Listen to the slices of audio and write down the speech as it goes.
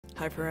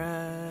Hi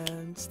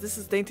friends, this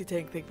is Dainty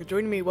Tank. Thank you for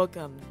joining me.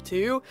 Welcome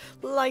to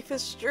Life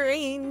is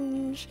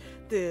Strange.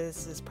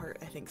 This is part,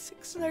 I think,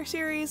 6 in our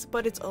series,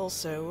 but it's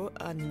also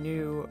a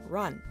new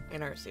run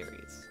in our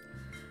series.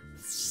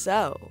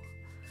 So,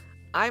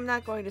 I'm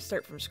not going to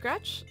start from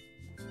scratch.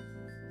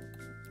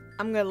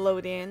 I'm going to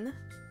load in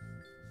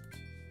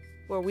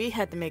where we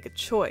had to make a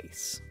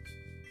choice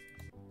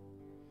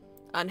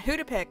on who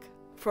to pick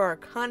for our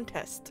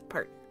contest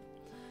partner.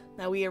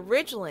 Now, we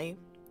originally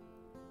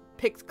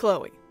picked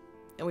Chloe,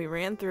 and we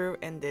ran through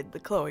and did the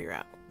Chloe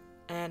route.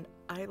 And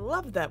I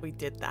love that we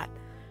did that.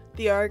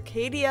 The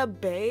Arcadia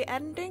Bay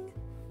ending?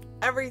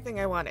 Everything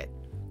I wanted.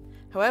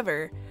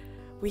 However,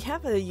 we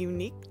have a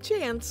unique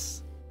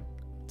chance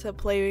to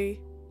play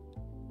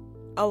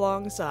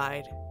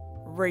alongside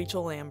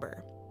Rachel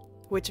Amber,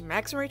 which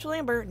Max and Rachel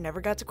Amber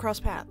never got to cross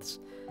paths.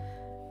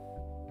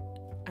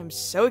 I'm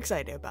so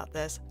excited about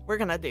this. We're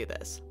gonna do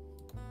this.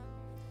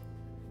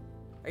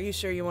 Are you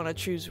sure you want to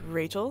choose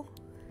Rachel?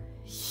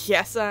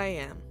 Yes, I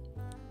am.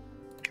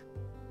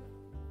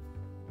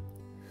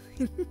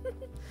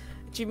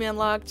 Achievement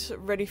unlocked,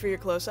 ready for your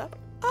close-up?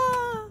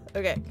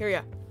 Okay, here we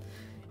go.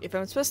 If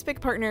I'm supposed to pick a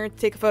partner to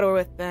take a photo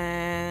with,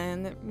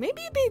 then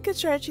maybe it'd be a good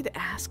strategy to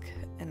ask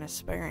an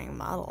aspiring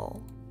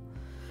model.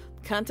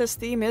 The contest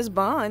theme is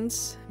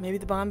bonds. Maybe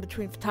the bond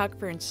between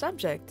photographer and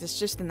subject is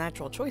just a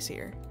natural choice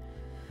here.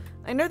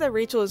 I know that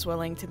Rachel is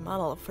willing to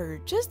model for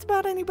just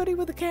about anybody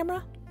with a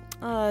camera.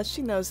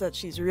 She knows that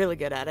she's really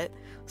good at it.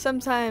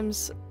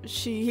 Sometimes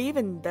she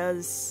even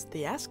does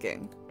the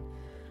asking.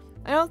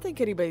 I don't think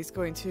anybody's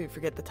going to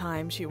forget the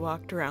time she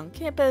walked around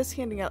campus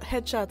handing out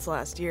headshots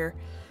last year.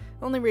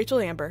 Only Rachel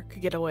Amber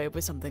could get away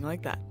with something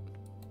like that.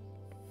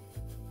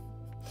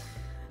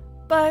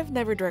 But I've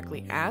never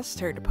directly asked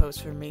her to pose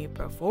for me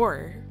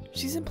before.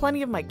 She's in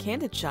plenty of my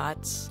candid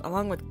shots,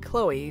 along with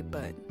Chloe,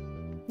 but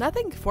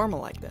nothing formal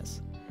like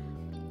this.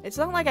 It's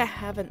not like I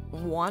haven't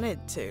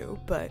wanted to,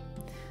 but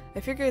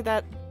I figured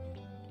that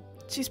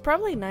she's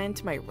probably not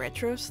into my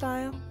retro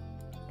style.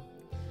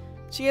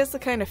 She has the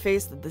kind of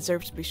face that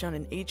deserves to be shown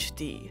in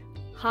HD.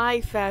 High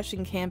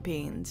fashion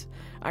campaigns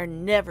are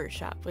never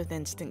shot with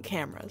instant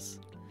cameras.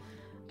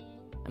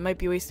 I might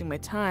be wasting my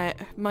time,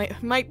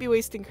 might be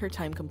wasting her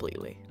time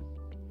completely.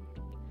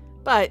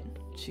 But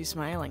she's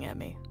smiling at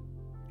me.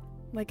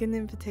 Like an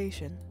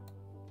invitation.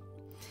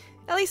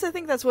 At least I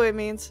think that's what it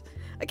means.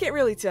 I can't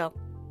really tell.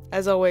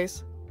 As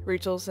always,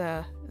 Rachel's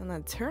an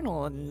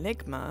eternal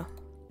enigma.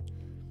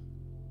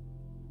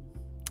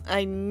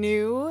 I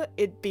knew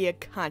it'd be a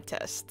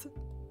contest.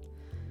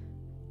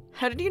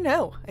 How did you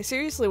know? I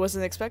seriously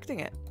wasn't expecting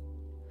it.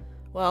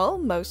 Well,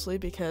 mostly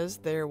because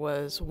there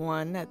was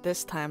one at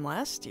this time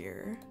last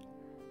year.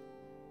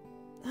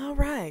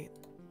 Alright.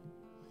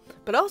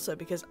 But also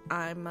because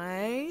I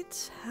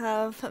might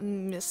have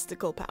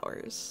mystical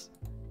powers.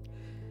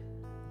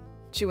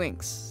 She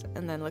winks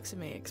and then looks at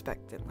me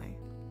expectantly.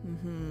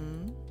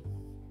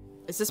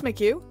 Is this my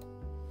cue?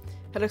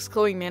 How does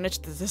Chloe manage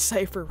to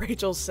decipher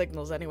Rachel's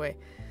signals anyway?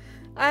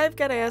 I've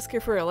got to ask her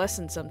for a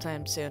lesson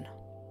sometime soon.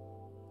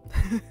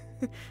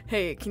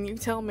 Hey, can you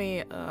tell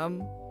me,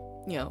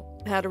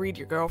 how to read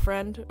your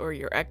girlfriend or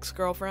your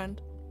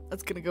ex-girlfriend?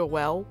 That's gonna go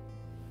well.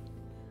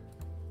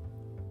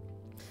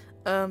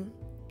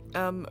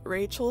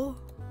 Rachel?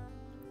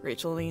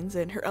 Rachel leans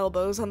in, her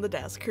elbows on the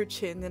desk, her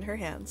chin in her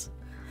hands.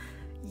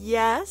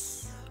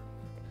 Yes?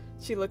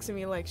 She looks at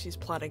me like she's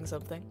plotting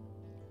something.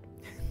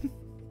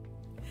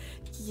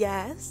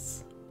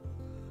 Yes?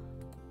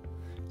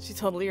 She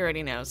totally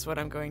already knows what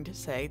I'm going to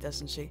say,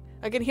 doesn't she?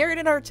 I can hear it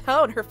in her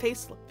tone.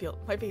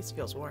 My face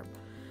feels warm.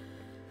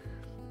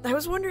 I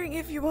was wondering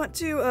if you want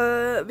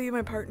to, be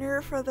my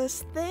partner for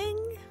this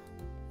thing?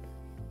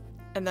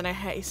 And then I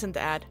hasten to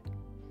add,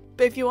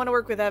 but if you want to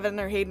work with Evan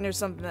or Hayden or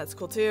something, that's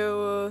cool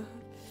too.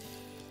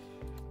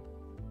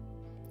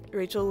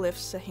 Rachel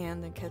lifts a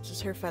hand and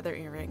catches her feather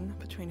earring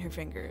between her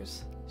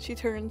fingers. She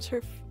turns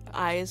her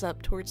eyes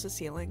up towards the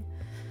ceiling,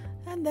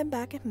 and then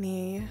back at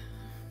me.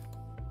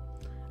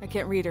 I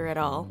can't read her at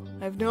all.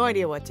 I have no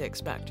idea what to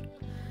expect.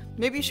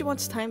 Maybe she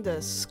wants time to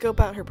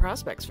scope out her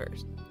prospects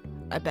first.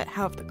 I bet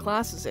half the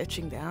class is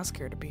itching to ask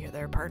her to be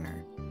their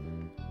partner.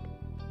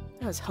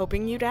 I was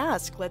hoping you'd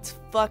ask. Let's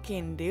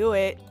fucking do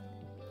it.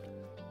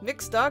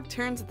 Nick's dog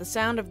turns at the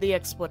sound of the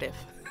expletive.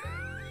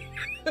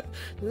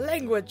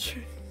 Language!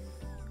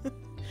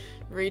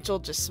 Rachel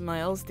just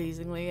smiles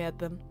teasingly at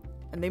them,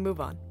 and they move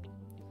on.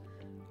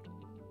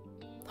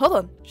 Hold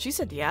on, she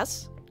said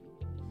yes?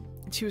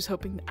 And she was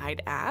hoping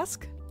I'd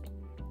ask?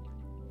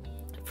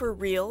 For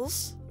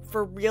reals?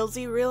 For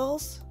realsy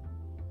reals?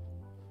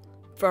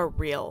 For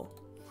real.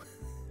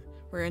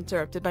 We're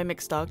interrupted by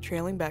Mick's dog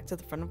trailing back to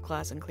the front of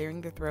class and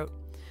clearing their throat.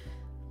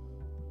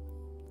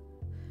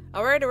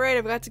 Alright,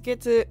 I've got to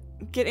get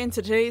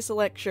into today's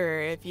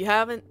lecture. If you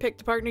haven't picked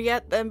a partner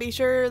yet, then be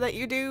sure that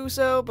you do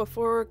so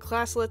before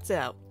class lets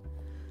out.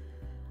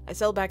 I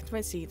settle back into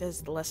my seat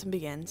as the lesson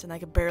begins, and I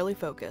can barely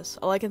focus.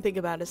 All I can think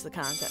about is the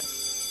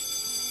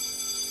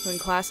contest. When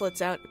class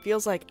lets out, it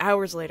feels like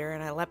hours later,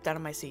 and I leapt out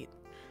of my seat.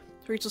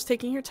 Rachel's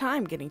taking her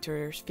time getting to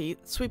her feet,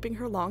 sweeping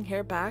her long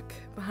hair back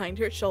behind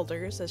her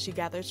shoulders as she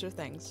gathers her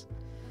things.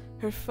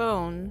 Her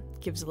phone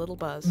gives a little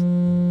buzz.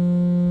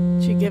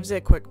 She gives it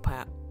a quick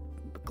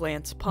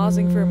glance,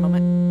 pausing for a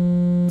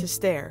moment to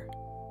stare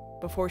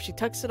before she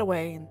tucks it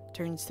away and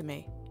turns to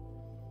me.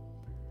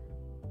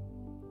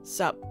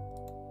 Sup?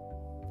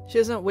 She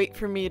doesn't wait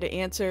for me to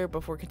answer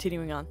before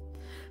continuing on.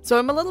 So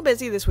I'm a little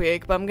busy this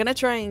week, but I'm gonna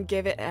try and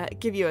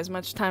give you as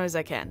much time as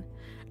I can.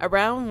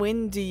 Around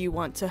when do you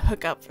want to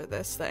hook up for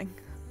this thing?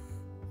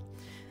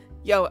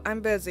 Yo,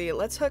 I'm busy.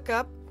 Let's hook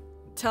up.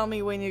 Tell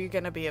me when you're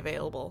gonna be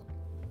available.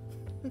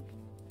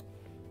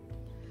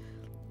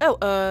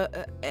 Oh,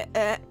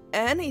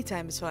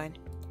 anytime is fine.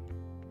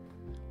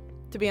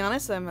 To be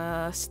honest,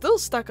 I'm still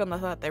stuck on the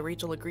thought that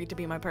Rachel agreed to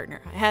be my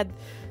partner. I had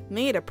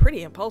made a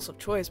pretty impulsive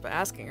choice by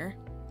asking her.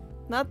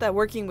 Not that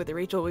working with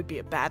Rachel would be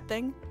a bad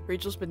thing.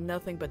 Rachel's been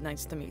nothing but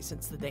nice to me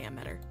since the day I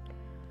met her.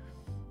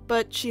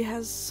 But she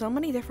has so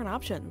many different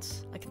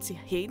options. I can see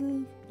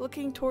Hayden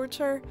looking towards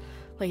her,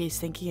 like he's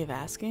thinking of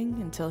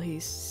asking, until he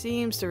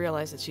seems to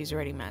realize that she's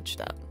already matched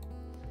up.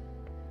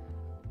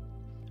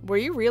 Were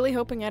you really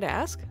hoping I'd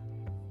ask?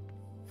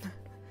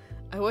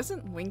 I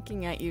wasn't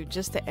winking at you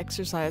just to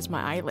exercise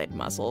my eyelid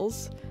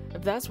muscles,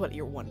 if that's what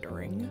you're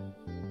wondering.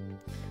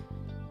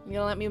 You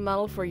gonna let me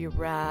model for you,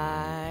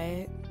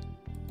 right?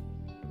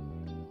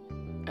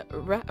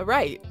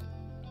 Right.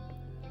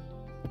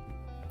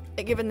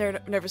 I give a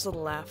nervous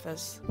little laugh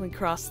as we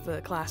cross the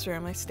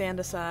classroom. I stand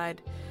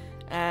aside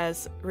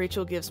as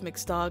Rachel gives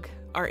Mixed Dog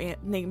our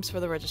names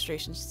for the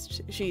registration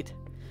sheet.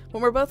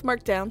 When we're both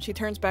marked down, she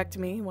turns back to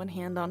me, one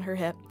hand on her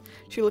hip.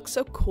 She looks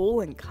so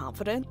cool and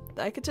confident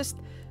that I could just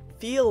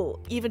feel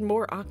even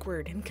more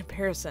awkward in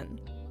comparison.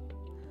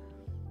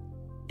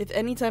 If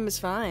any time is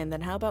fine,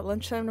 then how about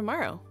lunchtime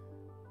tomorrow?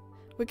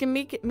 We can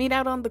meet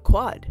out on the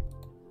quad.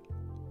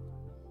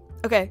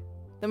 Okay,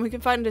 then we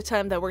can find a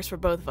time that works for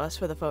both of us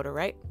for the photo,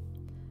 right?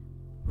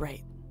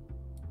 Right.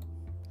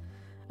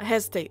 I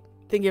hesitate,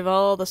 thinking of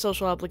all the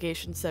social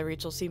obligations that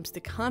Rachel seems to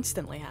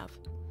constantly have.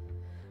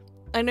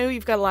 I know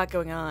you've got a lot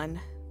going on.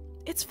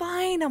 It's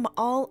fine, I'm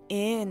all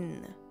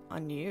in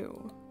on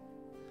you.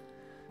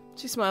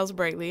 She smiles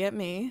brightly at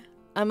me.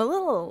 I'm a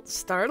little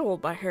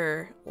startled by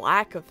her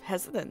lack of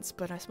hesitance,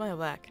 but I smile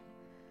back.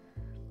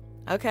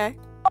 Okay.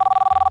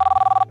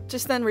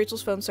 Just then,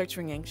 Rachel's phone starts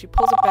ringing. She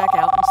pulls it back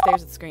out and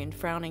stares at the screen,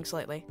 frowning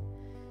slightly.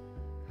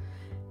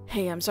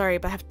 Hey, I'm sorry,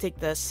 but I have to take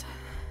this.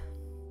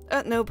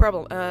 No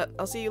problem.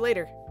 I'll see you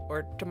later.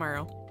 Or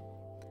tomorrow.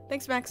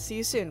 Thanks, Max. See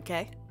you soon,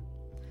 okay?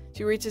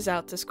 She reaches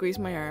out to squeeze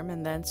my arm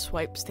and then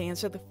swipes to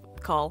answer the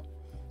call.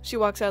 She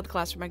walks out of the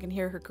classroom. I can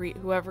hear her greet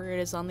whoever it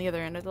is on the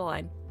other end of the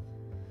line.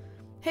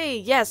 Hey,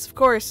 yes, of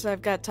course,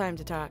 I've got time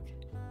to talk.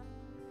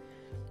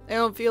 I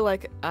don't feel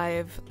like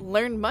I've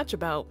learned much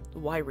about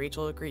why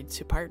Rachel agreed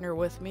to partner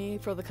with me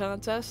for the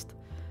contest.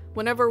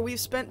 Whenever we've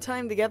spent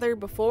time together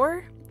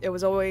before, it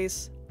was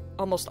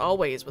almost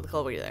always with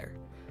Chloe there.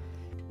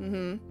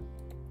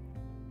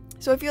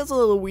 So it feels a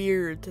little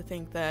weird to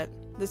think that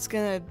this is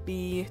gonna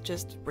be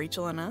just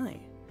Rachel and I.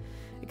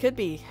 It could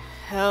be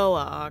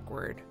hella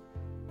awkward,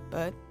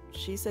 but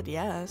she said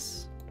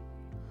yes.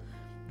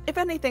 If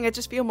anything, I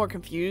just feel more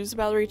confused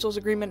about Rachel's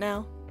agreement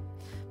now.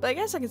 But I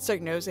guess I can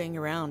start nosing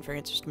around for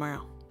answers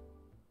tomorrow.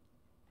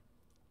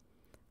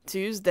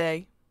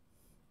 Tuesday.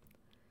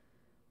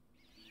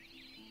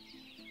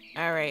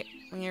 Alright,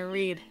 I'm gonna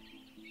read.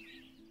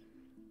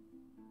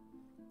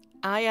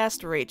 I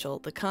asked Rachel.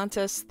 The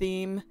contest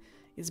theme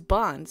is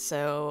Bond,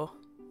 so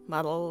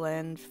model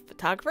and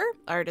photographer,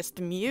 artist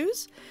and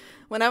muse.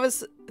 When I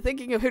was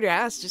thinking of who to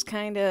ask,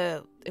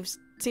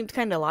 seemed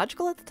kind of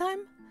logical at the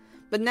time.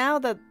 But now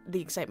that the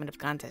excitement of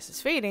the contest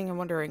is fading, I'm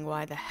wondering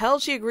why the hell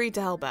she agreed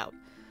to help out.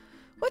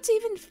 What's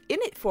even in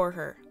it for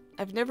her?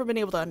 I've never been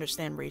able to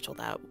understand Rachel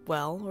that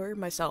well, or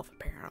myself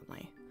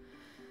apparently.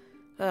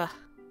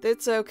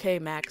 It's okay,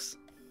 Max.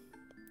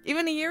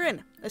 Even a year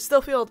in, I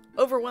still feel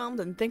overwhelmed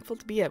and thankful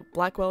to be at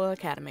Blackwell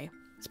Academy,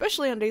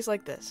 especially on days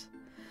like this.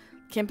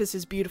 Campus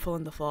is beautiful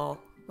in the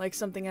fall, like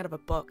something out of a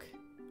book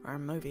or a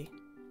movie.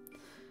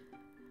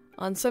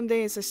 On some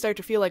days, I start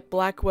to feel like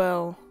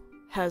Blackwell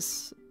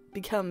has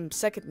become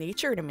second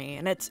nature to me,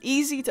 and it's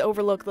easy to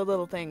overlook the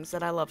little things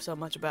that I love so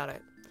much about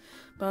it.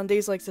 But on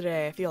days like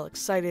today, I feel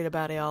excited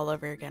about it all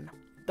over again,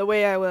 the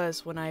way I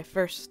was when I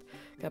first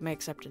got my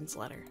acceptance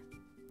letter.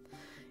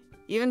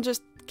 Even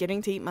just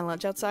getting to eat my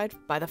lunch outside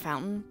by the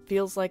fountain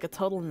feels like a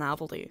total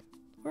novelty,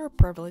 or a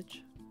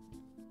privilege.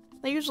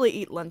 I usually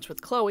eat lunch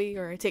with Chloe,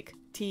 or I take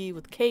tea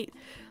with Kate,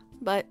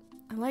 but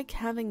I like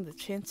having the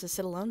chance to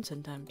sit alone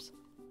sometimes.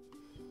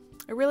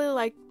 I really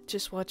like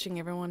just watching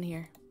everyone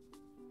here.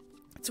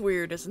 It's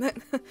weird, isn't it?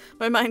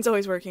 My mind's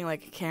always working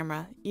like a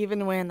camera,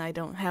 even when I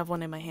don't have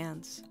one in my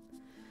hands.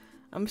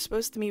 I'm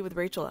supposed to meet with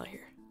Rachel out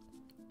here.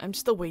 I'm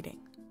still waiting,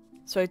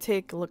 so I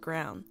take a look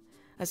around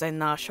as I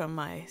nosh on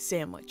my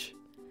sandwich.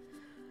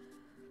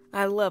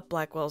 I love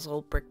Blackwell's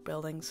old brick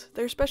buildings.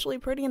 They're especially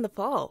pretty in the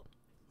fall,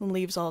 when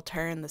leaves all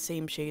turn the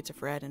same shades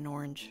of red and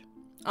orange.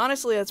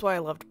 Honestly, that's why I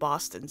loved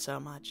Boston so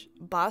much.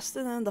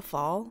 Boston in the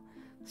fall,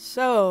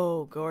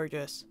 so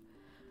gorgeous.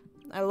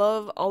 I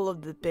love all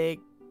of the big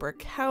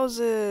brick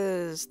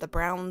houses, the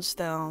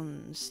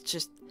brownstones,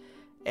 just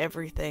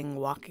everything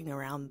walking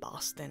around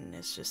Boston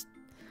is just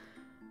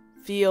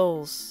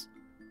feels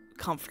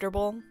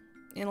comfortable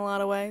in a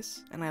lot of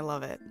ways, and I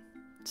love it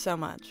so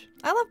much.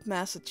 I love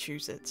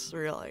Massachusetts,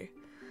 really.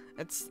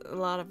 It's a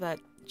lot of that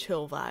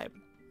chill vibe.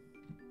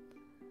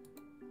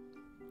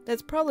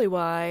 That's probably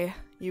why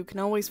you can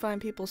always find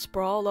people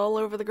sprawled all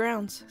over the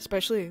grounds,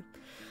 especially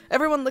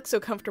everyone looks so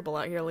comfortable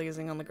out here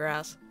lazing on the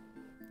grass.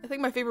 I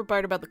think my favorite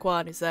part about the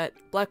quad is that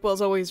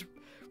Blackwell's always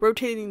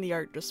rotating the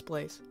art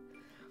displays.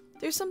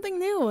 There's something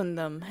new in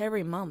them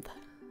every month.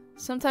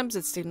 Sometimes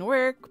it's student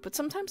work, but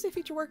sometimes they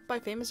feature work by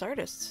famous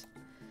artists.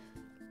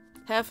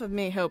 Half of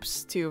me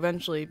hopes to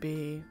eventually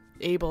be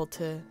able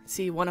to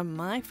see one of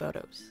my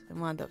photos in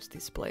one of those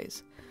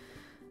displays.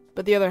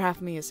 But the other half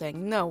of me is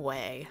saying, no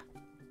way.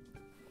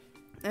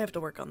 I have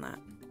to work on that.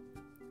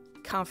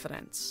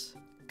 Confidence.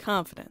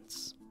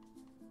 Confidence.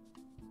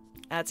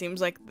 That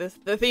seems like the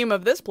theme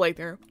of this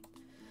playthrough.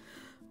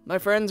 My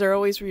friends are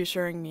always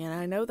reassuring me, and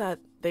I know that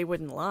they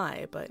wouldn't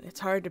lie, but it's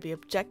hard to be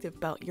objective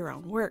about your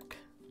own work.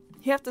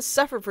 You have to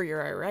suffer for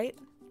your art, right?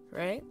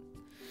 Right?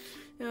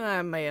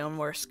 I'm my own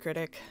worst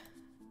critic.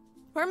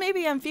 Or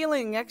maybe I'm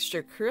feeling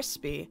extra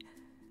crispy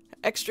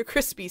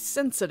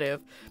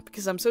sensitive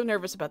because I'm so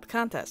nervous about the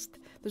contest.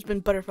 There's been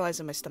butterflies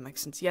in my stomach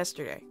since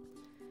yesterday.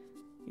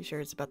 You sure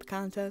it's about the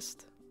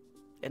contest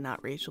and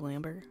not Rachel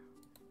Amber?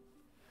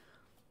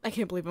 I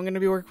can't believe I'm going to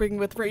be working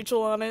with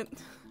Rachel on it.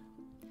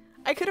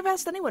 I could have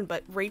asked anyone,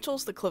 but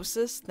Rachel's the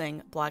closest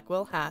thing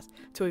Blackwell has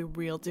to a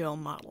real deal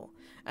model,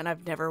 and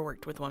I've never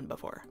worked with one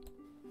before.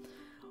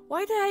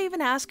 Why did I even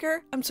ask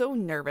her? I'm so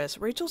nervous.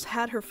 Rachel's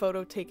had her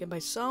photo taken by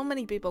so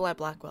many people at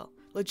Blackwell.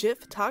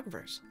 Legit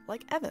photographers,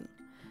 like Evan.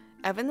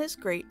 Evan is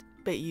great,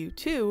 but you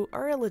too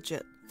are a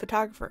legit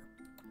photographer.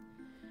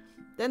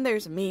 Then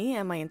there's me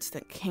and my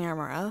instant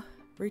camera.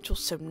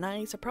 Rachel's so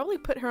nice. I probably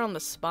put her on the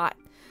spot,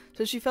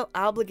 so she felt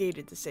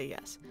obligated to say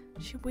yes.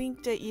 She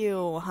winked at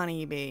you,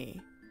 honeybee.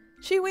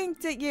 She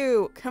winked at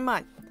you. Come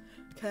on.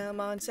 Come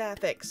on,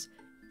 Sapphics.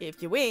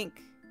 If you wink,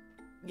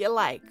 you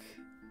like.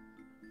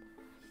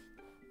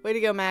 Way to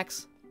go,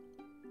 Max.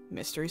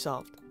 Mystery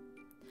solved.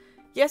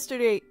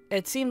 Yesterday,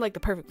 it seemed like the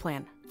perfect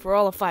plan, for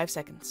all of 5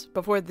 seconds,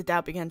 before the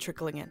doubt began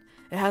trickling in.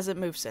 It hasn't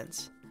moved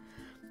since.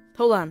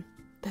 Hold on.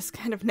 This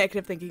kind of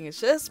negative thinking is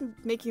just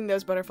making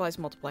those butterflies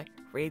multiply.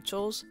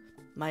 Rachel's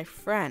my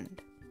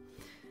friend.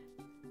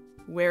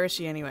 Where is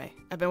she anyway?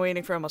 I've been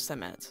waiting for almost 10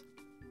 minutes.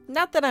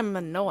 Not that I'm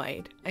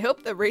annoyed. I know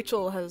that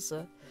Rachel has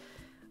a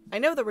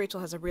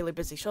really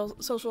busy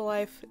social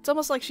life. It's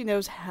almost like she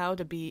knows how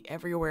to be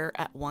everywhere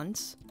at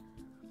once.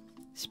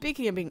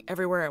 Speaking of being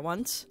everywhere at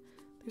once,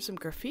 there's some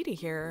graffiti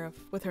here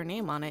with her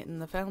name on it in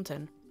the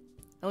fountain.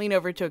 I lean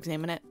over to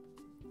examine it.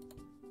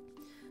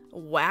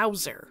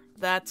 Wowzer.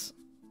 That's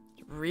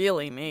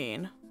really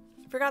mean.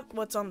 I forgot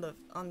what's on the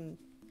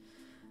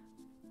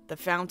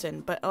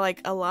fountain, but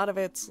like a lot of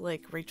it's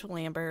like Rachel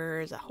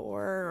Amber is a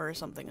whore or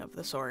something of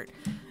the sort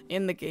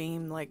in the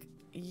game. Like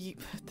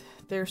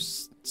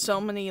there's so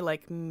many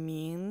like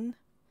mean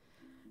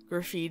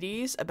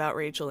graffitis about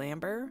Rachel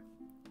Amber.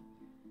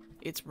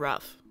 It's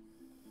rough.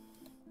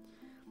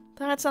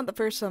 That's not the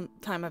first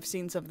time I've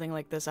seen something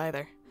like this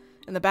either.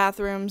 In the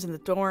bathrooms, in the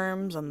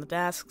dorms, on the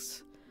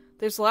desks,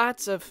 there's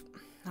lots of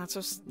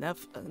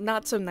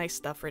not so nice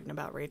stuff written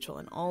about Rachel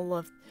in all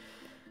of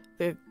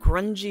the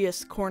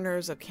grungiest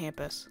corners of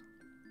campus.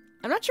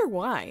 I'm not sure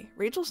why.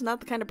 Rachel's not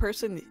the kind of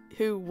person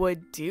who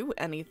would do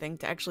anything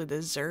to actually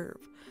deserve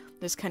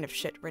this kind of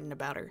shit written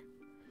about her.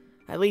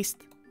 At least,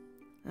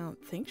 I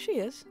don't think she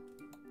is.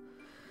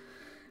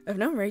 I've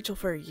known Rachel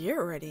for a year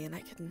already,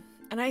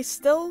 and I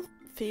still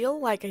feel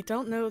like I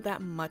don't know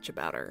that much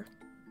about her.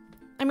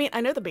 I mean,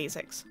 I know the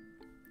basics.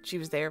 She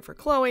was there for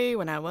Chloe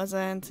when I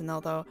wasn't, and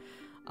although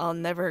I'll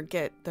never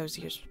get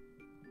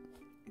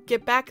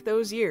back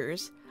those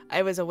years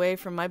I was away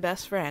from my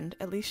best friend,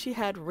 at least she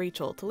had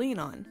Rachel to lean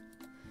on.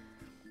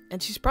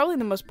 And she's probably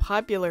the most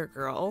popular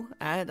girl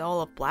at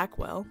all of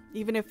Blackwell,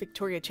 even if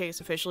Victoria Chase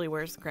officially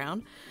wears the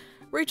crown.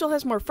 Rachel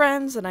has more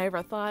friends than I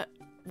ever thought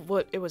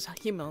it was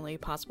humanly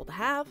possible to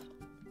have.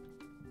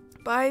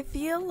 But I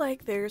feel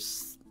like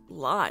there's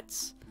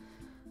lots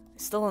I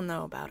still don't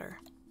know about her.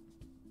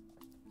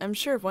 I'm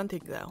sure of one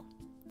thing, though.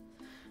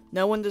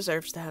 No one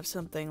deserves to have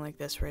something like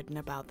this written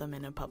about them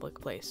in a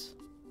public place.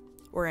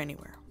 Or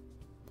anywhere.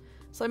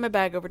 Slide my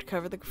bag over to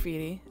cover the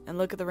graffiti and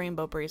look at the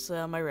rainbow bracelet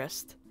on my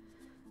wrist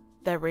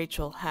that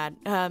Rachel had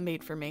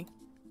made for me.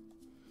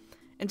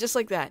 And just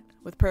like that,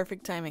 with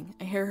perfect timing,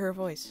 I hear her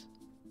voice.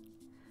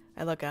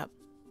 I look up.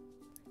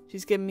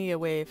 She's giving me a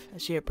wave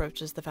as she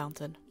approaches the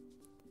fountain.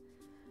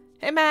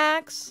 Hey,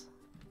 Max!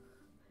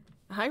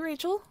 Hi,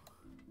 Rachel.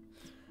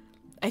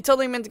 I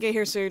totally meant to get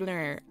here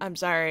sooner. I'm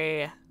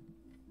sorry.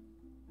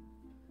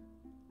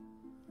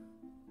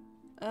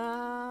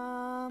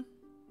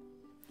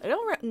 I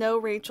don't know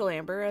Rachel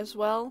Amber as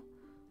well,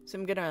 so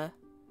I'm gonna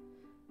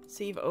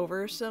save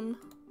over some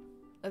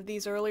of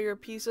these earlier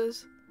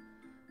pieces.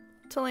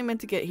 Totally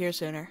meant to get here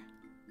sooner.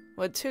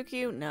 What took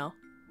you? No.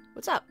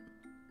 What's up?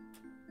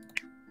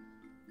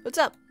 What's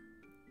up?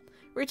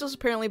 Rachel's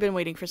apparently been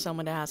waiting for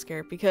someone to ask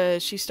her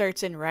because she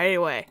starts in right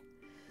away.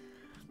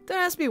 Don't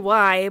ask me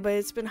why, but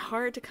it's been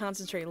hard to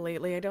concentrate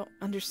lately. I don't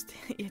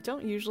understand. You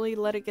don't usually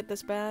let it get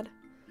this bad.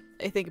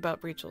 I think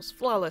about Rachel's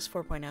flawless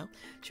 4.0.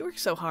 She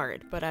works so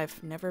hard, but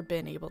I've never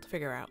been able to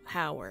figure out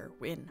how or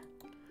when.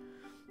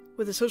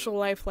 With a social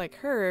life like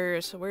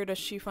hers, where does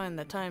she find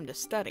the time to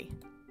study?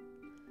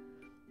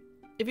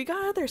 If you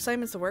got other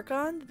assignments to work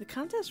on, the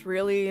contest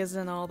really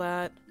isn't all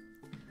that.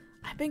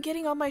 I've been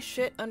getting all my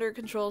shit under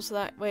control so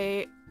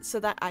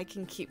that I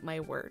can keep my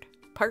word.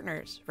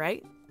 Partners,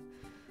 right?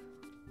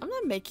 I'm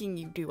not making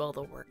you do all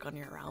the work on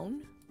your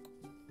own.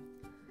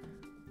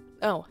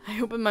 Oh,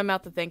 I opened my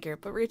mouth to thank her,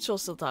 but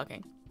Rachel's still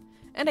talking.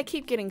 And I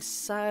keep getting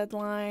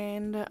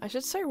sidelined. I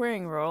should start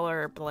wearing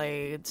roller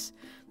blades.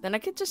 Then I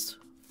could just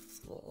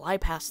fly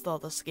past all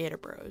the skater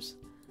bros.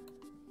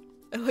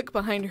 I look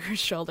behind her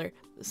shoulder.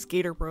 The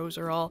skater bros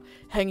are all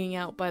hanging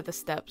out by the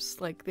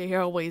steps like they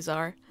always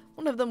are.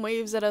 One of them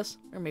waves at us,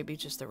 or maybe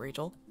just at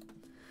Rachel.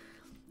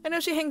 I know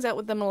she hangs out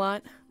with them a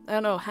lot. I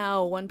don't know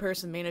how one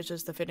person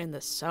manages to fit into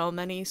so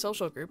many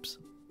social groups.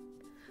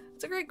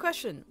 It's a great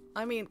question.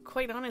 I mean,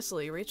 quite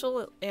honestly,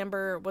 Rachel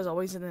Amber was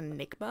always an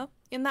enigma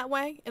in that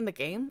way in the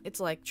game. It's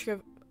like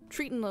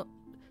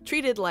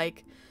treated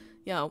like,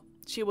 you know,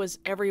 she was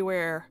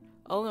everywhere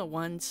all at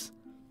once.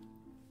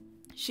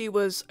 She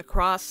was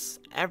across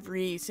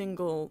every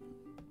single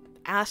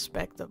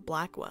aspect of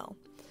Blackwell.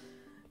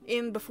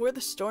 In Before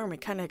the Storm, we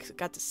kind of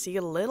got to see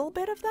a little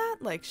bit of that.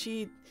 Like,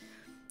 she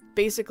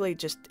basically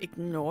just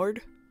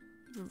ignored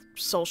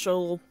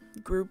social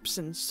groups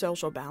and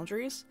social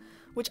boundaries,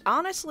 which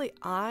honestly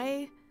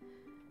I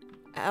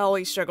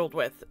always struggled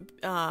with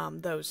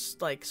those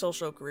like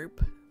social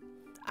group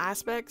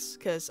aspects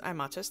because I'm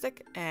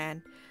autistic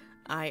and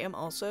I am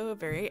also a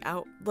very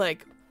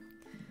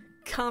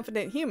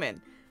confident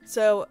human.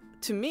 So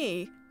to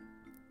me,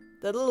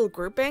 the little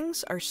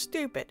groupings are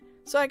stupid.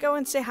 So I go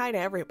and say hi to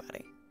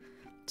everybody.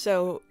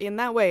 So in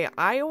that way,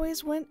 I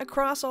always went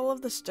across all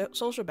of the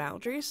social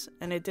boundaries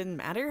and it didn't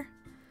matter.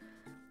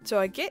 So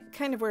I get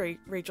kind of where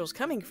Rachel's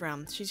coming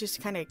from. She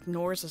just kind of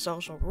ignores the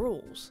social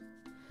rules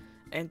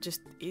and just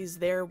is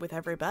there with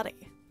everybody.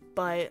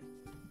 But,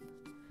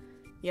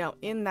 you know,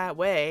 in that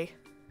way,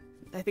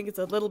 I think it's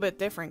a little bit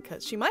different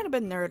because she might have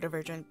been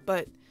neurodivergent,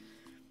 but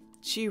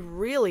she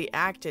really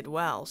acted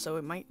well. So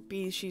it might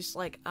be she's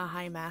like a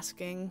high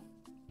masking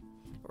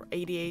or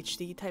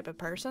ADHD type of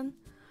person.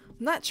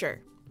 I'm not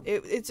sure.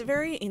 It's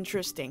very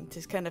interesting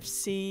to kind of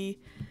see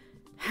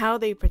how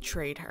they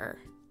portrayed her.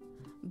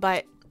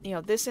 But, you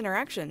know, this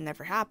interaction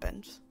never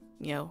happened.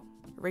 You know,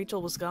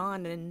 Rachel was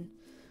gone and,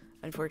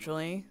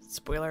 unfortunately,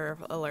 spoiler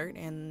alert,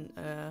 in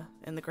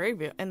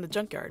the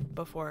junkyard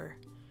before,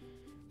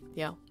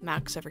 you know,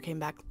 Max ever came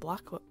back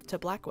to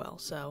Blackwell.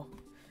 So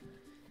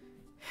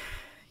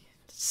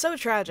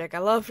tragic. I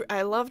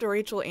loved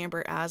Rachel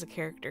Amber as a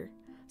character.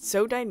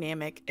 So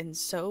dynamic and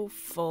so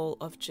full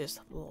of just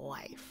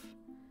life.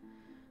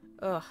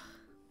 Ugh.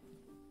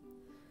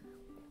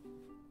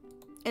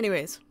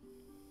 Anyways.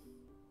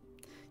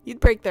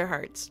 You'd break their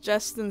hearts.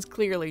 Justin's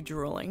clearly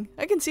drooling.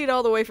 I can see it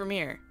all the way from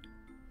here.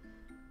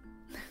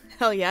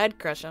 Hell yeah, I'd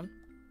crush him.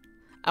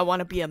 I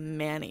want to be a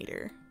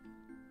man-eater.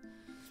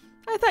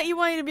 I thought you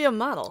wanted to be a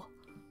model.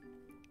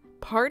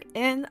 Part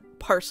and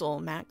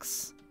parcel,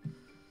 Max.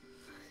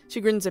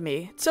 She grins at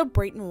me. It's so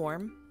bright and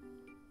warm.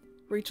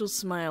 Rachel's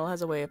smile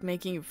has a way of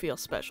making you feel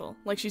special.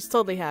 Like she's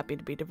totally happy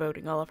to be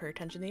devoting all of her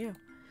attention to you.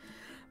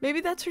 Maybe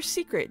that's her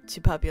secret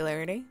to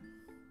popularity.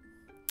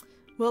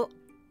 Well,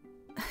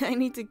 I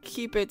need to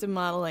keep it to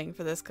modeling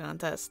for this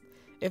contest,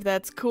 if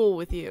that's cool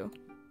with you.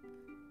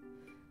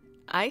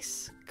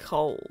 Ice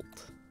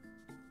cold.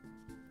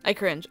 I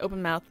cringe.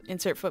 Open mouth.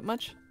 Insert foot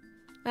much?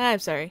 I'm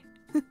sorry.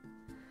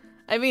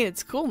 I mean,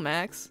 it's cool,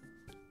 Max.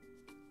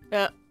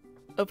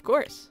 Of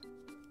course.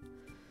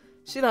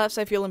 She laughs.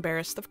 I feel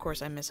embarrassed. Of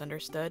course I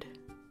misunderstood.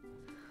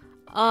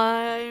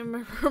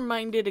 I'm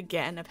reminded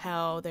again of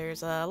how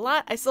there's a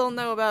lot I still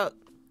know about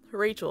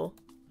Rachel.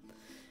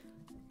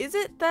 Is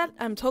it that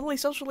I'm totally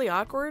socially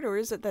awkward, or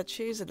is it that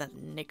she's an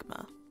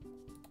enigma?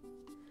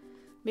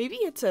 Maybe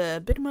it's a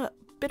bit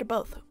of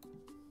both.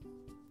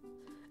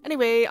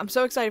 Anyway, I'm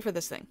so excited for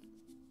this thing.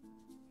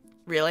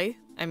 Really?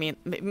 I mean,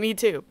 me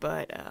too,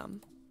 but,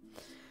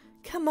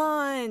 come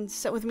on,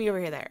 sit with me over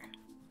here there.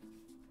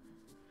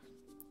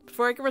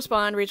 Before I can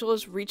respond, Rachel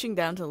is reaching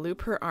down to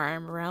loop her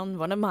arm around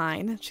one of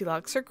mine. She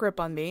locks her grip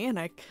on me, and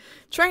I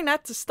try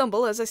not to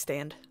stumble as I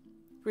stand.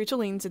 Rachel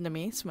leans into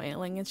me,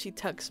 smiling, and she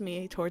tucks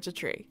me towards a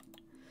tree.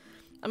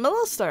 I'm a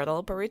little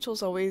startled, but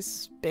Rachel's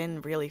always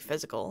been really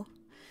physical.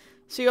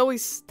 She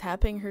always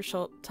tapping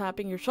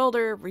your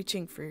shoulder,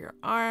 reaching for your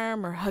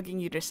arm, or hugging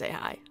you to say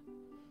hi.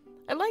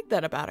 I like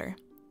that about her.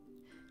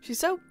 She's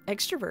so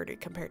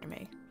extroverted compared to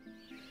me.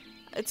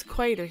 It's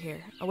quieter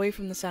here, away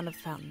from the sound of the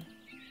fountain.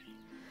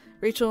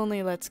 Rachel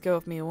only lets go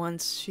of me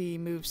once she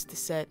moves to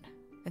sit.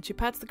 and she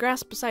pats the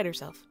grass beside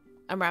herself.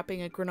 I'm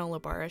wrapping a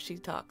granola bar as she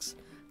talks.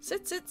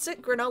 Sit,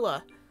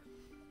 granola.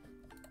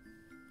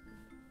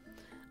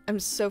 I'm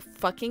so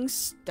fucking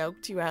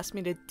stoked you asked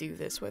me to do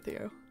this with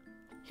you.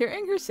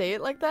 Hearing her say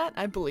it like that,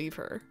 I believe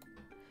her.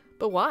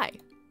 But why?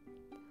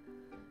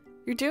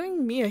 You're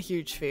doing me a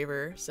huge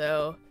favor,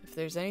 so if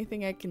there's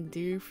anything I can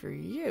do for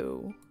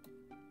you...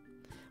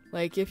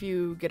 Like if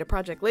you get a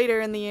project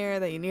later in the year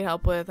that you need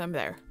help with, I'm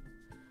there.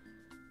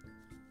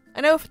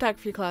 I know a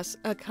photography class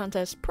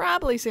contest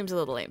probably seems a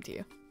little lame to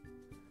you.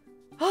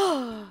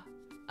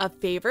 A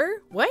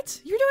favor?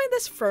 What? You're doing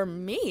this for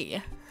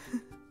me?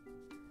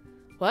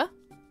 What?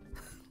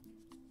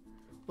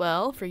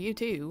 Well, for you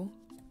too.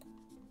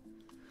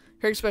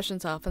 Her expression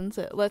softens.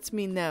 It lets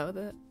me know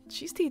that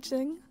she's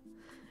teaching.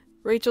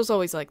 Rachel's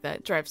always like that.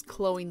 It drives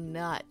Chloe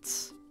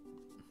nuts.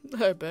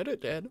 I bet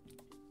it did.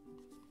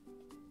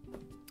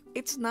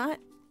 It's not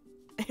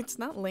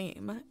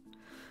lame.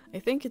 I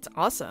think it's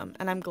awesome,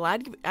 and I'm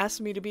glad you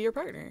asked me to be your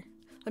partner.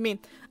 I mean,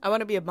 I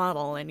want to be a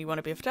model, and you want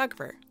to be a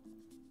photographer.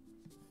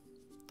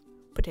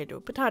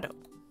 Potato, potato.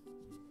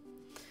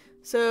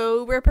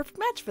 So, we're a perfect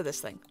match for this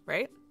thing,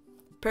 right?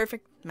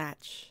 Perfect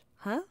match.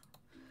 Huh?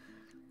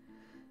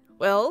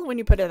 Well, when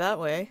you put it that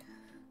way.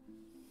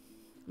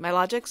 My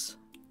logic's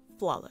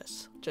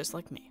flawless, just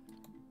like me.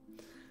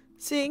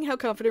 Seeing how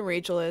confident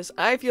Rachel is,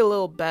 I feel a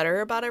little better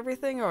about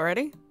everything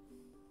already.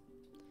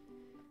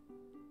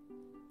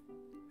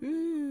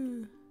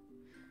 Ooh.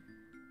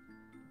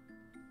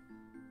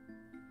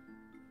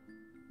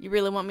 You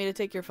really want me to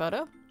take your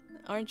photo?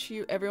 Aren't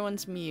you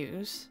everyone's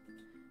muse?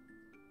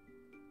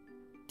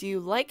 Do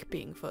you like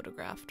being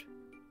photographed?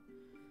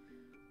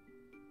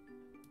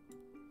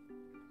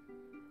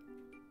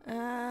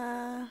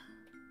 I'm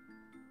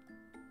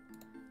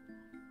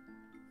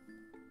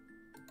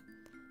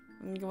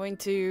going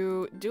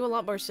to do a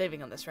lot more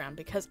saving on this round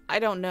because I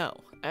don't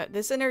know.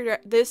 This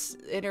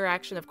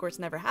interaction, of course,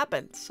 never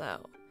happened,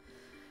 so...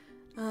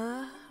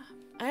 I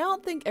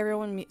don't think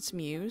everyone meets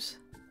Muse.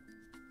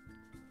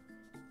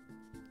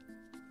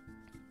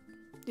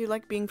 You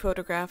like being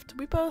photographed.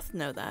 We both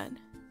know that.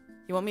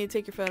 You want me to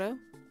take your photo?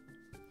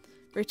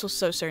 Rachel's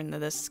so certain that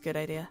this is a good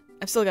idea.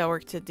 I've still got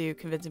work to do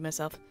convincing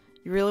myself.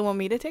 You really want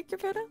me to take your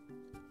photo?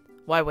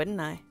 Why wouldn't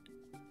I?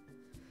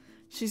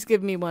 She's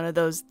giving me one of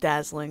those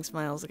dazzling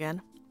smiles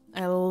again.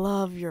 I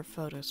love your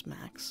photos,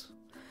 Max.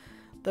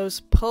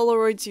 Those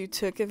Polaroids you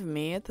took of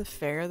me at the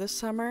fair this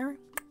summer?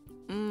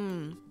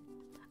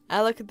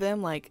 I look at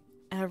them like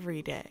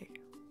every day.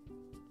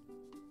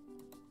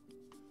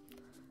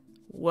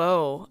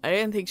 Whoa, I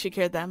didn't think she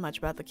cared that much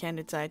about the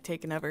candidates I had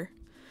taken of her.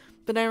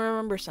 But I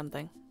remember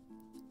something.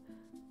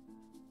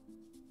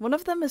 One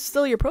of them is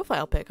still your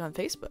profile pic on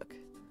Facebook.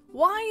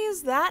 Why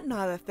is that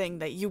not a thing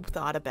that you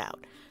thought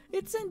about?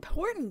 It's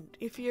important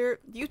if you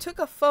took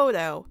a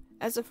photo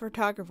as a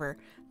photographer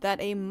that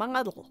a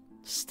model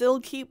still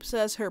keeps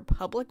as her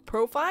public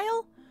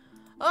profile?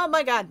 Oh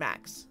my god,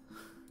 Max.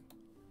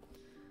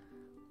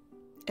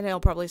 And it'll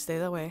probably stay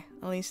that way,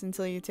 at least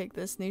until you take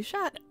this new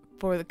shot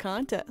for the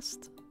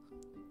contest.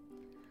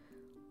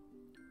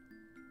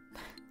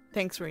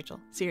 Thanks, Rachel.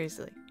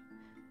 Seriously.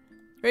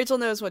 Rachel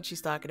knows what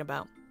she's talking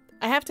about.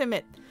 I have to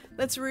admit,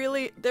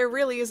 there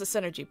really is a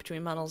synergy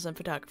between models and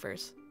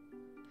photographers.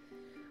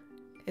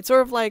 It's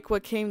sort of like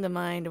what came to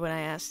mind when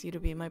I asked you to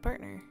be my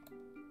partner.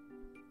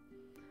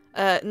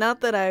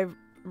 Not that I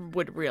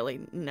would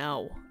really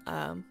know.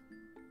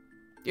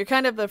 You're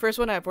kind of the first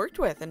one I've worked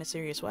with in a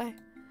serious way.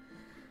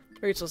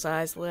 Rachel's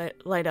eyes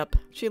light up.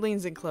 She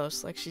leans in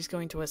close, like she's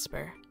going to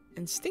whisper.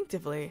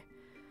 Instinctively,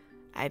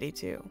 I do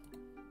too.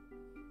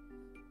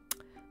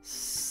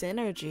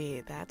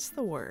 Synergy, that's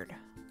the word.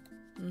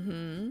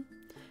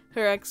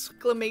 Her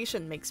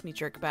exclamation makes me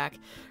jerk back.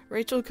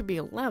 Rachel could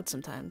be loud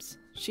sometimes.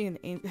 She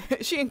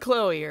and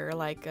Chloe are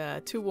like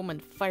a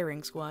two-woman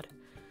firing squad.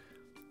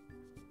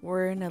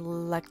 We're an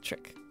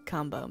electric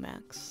combo,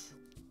 Max.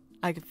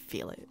 I can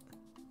feel it.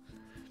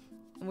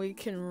 We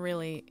can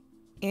really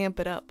amp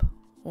it up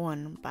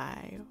one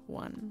by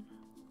one.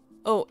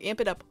 Oh, amp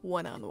it up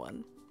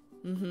one-on-one.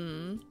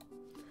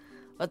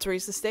 Let's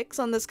raise the stakes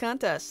on this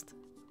contest.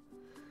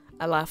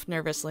 I laughed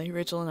nervously.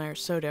 Rachel and I are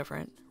so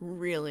different.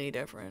 Really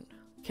different.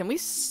 Can we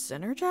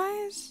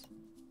synergize?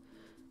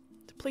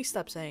 Please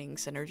stop saying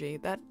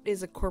synergy. That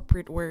is a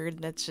corporate word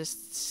that's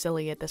just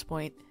silly at this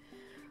point.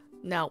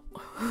 No.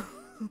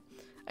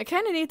 I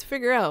kind of need to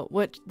figure out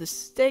what the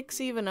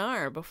stakes even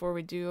are before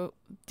we do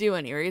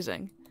any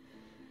raising.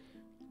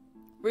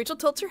 Rachel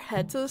tilts her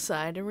head to the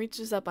side and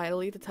reaches up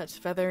idly to touch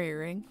the feather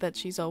earring that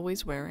she's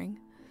always wearing.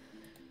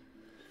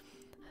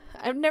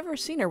 I've never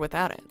seen her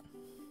without it.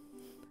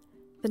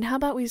 Then how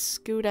about we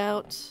scout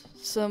out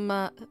some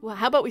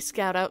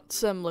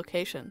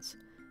locations?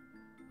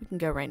 We can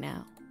go right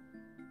now.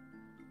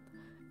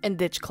 And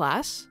ditch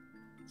class?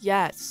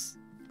 Yes.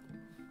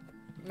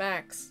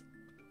 Max.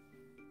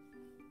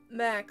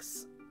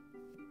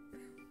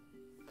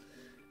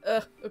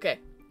 Okay.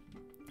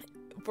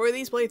 For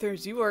these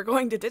playthroughs, you are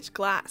going to ditch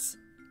class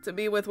to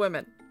be with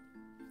women.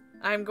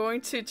 I'm going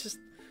to just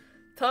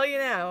tell you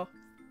now.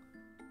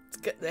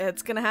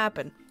 It's gonna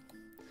happen.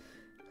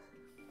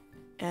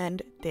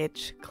 And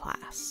ditch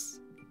class.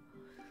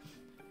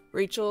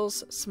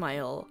 Rachel's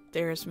smile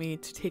dares me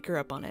to take her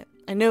up on it.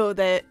 I know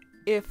that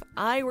if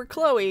I were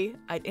Chloe,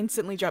 I'd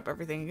instantly drop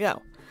everything and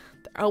go.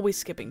 They're always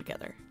skipping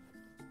together.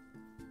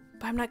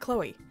 But I'm not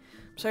Chloe.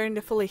 I'm starting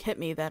to fully hit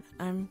me that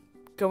I'm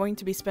going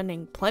to be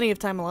spending plenty of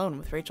time alone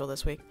with Rachel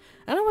this week.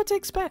 I don't know what to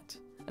expect.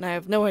 And I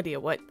have no idea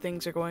what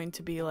things are going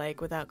to be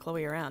like without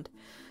Chloe around.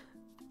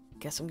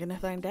 Guess I'm gonna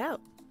find out.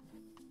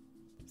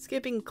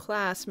 Skipping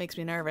class makes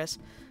me nervous.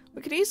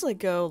 We could easily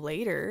go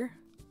later,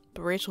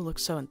 but Rachel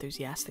looks so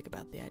enthusiastic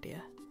about the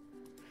idea.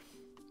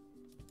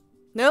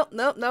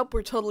 Nope,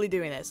 we're totally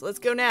doing this. Let's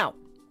go now.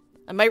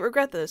 I might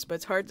regret this, but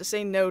it's hard to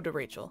say no to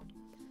Rachel.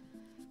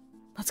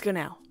 Let's go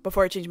now,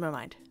 before I change my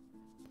mind.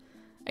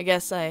 I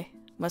guess I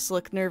must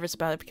look nervous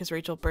about it because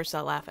Rachel bursts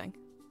out laughing.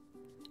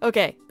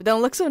 Okay, but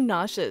don't look so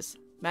nauseous.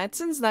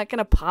 Madsen's not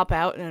gonna pop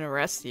out and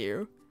arrest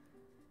you.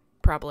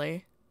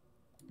 Probably.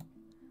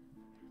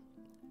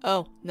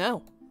 Oh,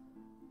 no.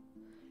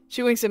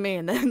 She winks at me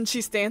and then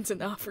she stands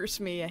and offers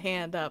me a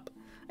hand up.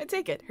 I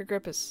take it. Her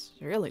grip is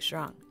really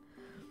strong.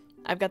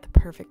 I've got the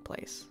perfect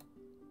place.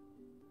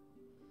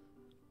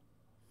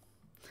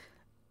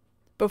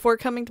 Before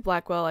coming to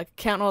Blackwell, I could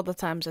count all the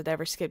times I'd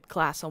ever skipped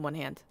class on one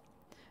hand.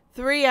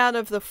 3 out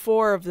of the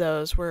 4 of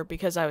those were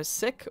because I was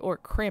sick or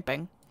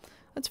cramping.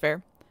 That's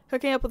fair.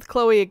 Hooking up with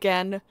Chloe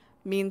again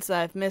means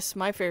that I've missed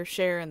my fair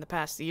share in the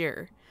past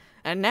year.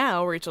 And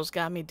now Rachel's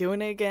got me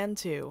doing it again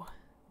too.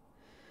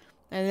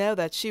 I know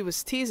that she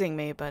was teasing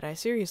me, but I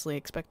seriously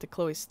expected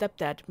Chloe's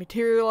stepdad to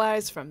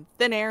materialize from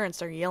thin air and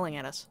start yelling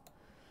at us.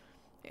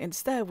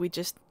 Instead, we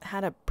just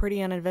had a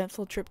pretty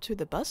uneventful trip to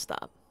the bus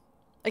stop.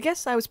 I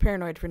guess I was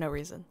paranoid for no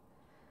reason.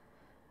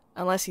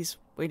 Unless he's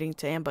waiting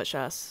to ambush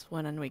us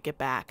when we get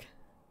back.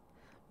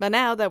 But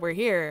now that we're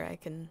here,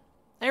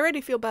 I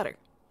already feel better.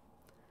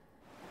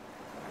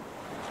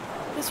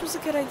 This was a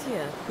good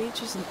idea. The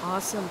beach is an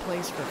awesome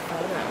place for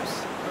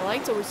photos. The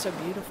light's always so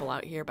beautiful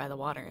out here by the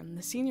water, and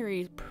the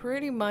scenery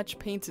pretty much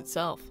paints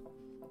itself.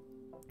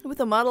 With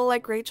a model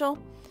like Rachel,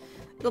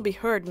 it'll be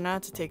hard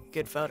not to take a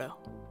good photo.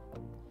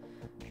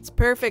 It's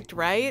perfect,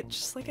 right?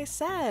 Just like I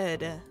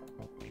said.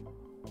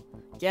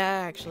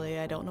 Yeah, actually,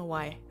 I don't know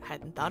why I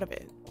hadn't thought of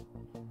it.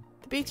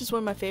 The beach is one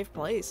of my favorite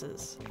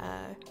places.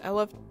 I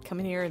love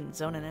coming here and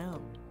zoning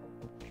out.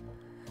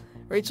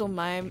 Rachel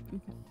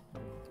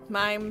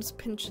mimes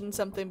pinching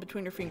something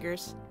between her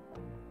fingers.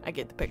 I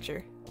get the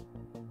picture.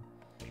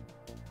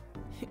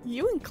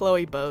 You and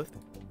Chloe both.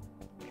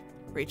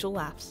 Rachel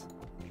laughs.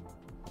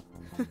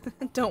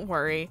 Don't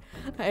worry,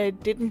 I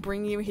didn't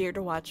bring you here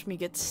to watch me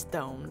get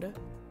stoned.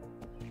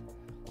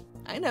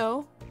 I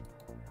know.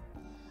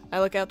 I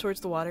look out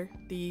towards the water.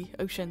 The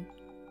ocean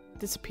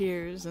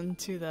disappears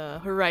into the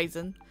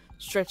horizon,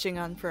 stretching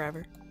on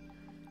forever.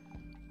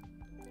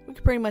 We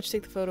could pretty much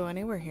take the photo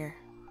anywhere here.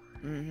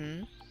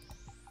 Mm-hmm.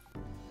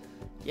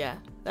 Yeah,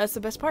 that's the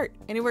best part.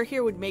 Anywhere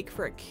here would make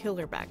for a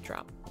killer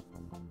backdrop.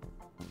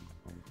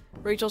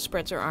 Rachel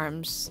spreads her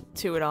arms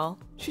to it all.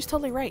 She's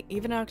totally right.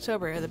 Even in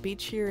October, the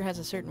beach here has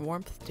a certain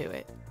warmth to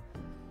it.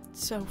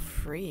 It's so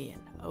free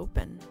and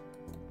open.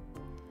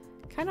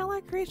 Kinda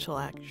like Rachel,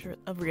 actually.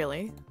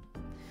 Really.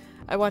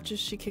 I watch as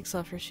she kicks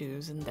off her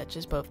shoes and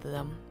ditches both of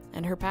them,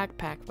 and her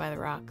backpack by the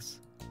rocks.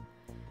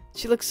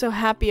 She looks so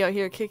happy out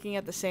here kicking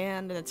at the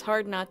sand, and it's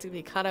hard not to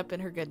be caught up in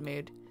her good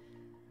mood.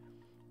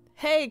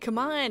 Hey, come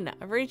on!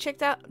 I've already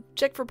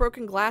checked for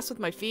broken glass with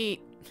my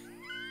feet.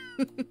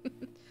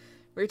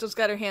 Rachel's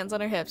got her hands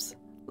on her hips,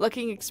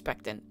 looking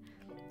expectant.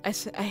 I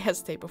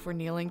hesitate before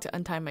kneeling to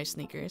untie my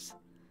sneakers.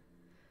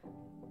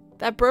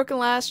 That broken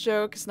glass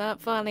joke is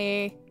not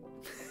funny.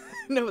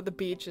 No, the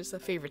beach is a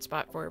favorite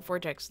spot for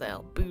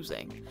vortex-style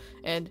boozing.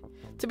 And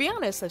to be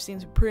honest, I've seen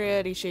some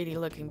pretty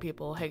shady-looking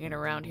people hanging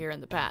around here in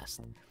the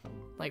past.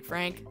 Like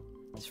Frank.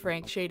 Is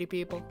Frank shady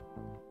people?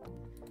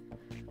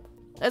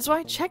 That's why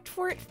I checked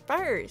for it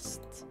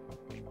first.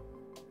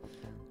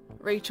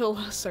 Rachel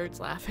starts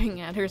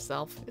laughing at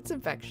herself. It's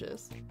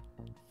infectious.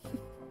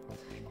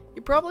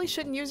 You probably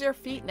shouldn't use your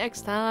feet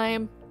next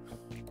time.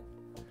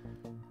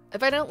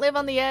 If I don't live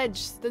on the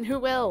edge, then who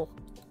will?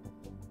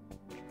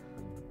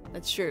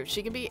 That's true.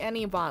 She can be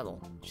any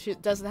model. She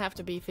doesn't have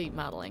to be feet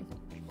modeling.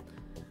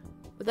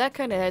 With that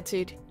kind of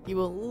attitude, you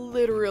will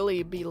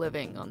literally be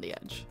living on the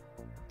edge.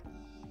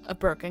 A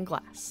broken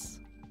glass.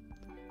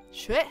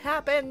 Shit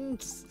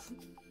happens!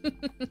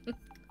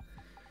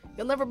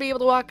 You'll never be able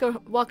to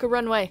walk a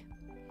runway.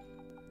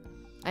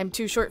 I'm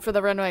too short for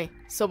the runway,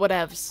 so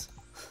whatevs.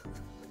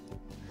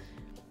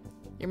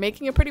 You're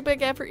making a pretty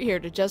big effort here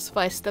to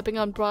justify stepping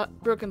on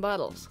broken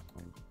bottles.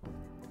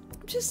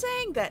 I'm just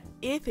saying that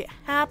if it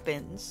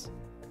happens...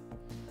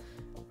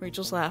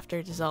 Rachel's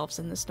laughter dissolves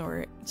in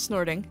the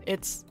snorting.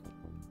 It's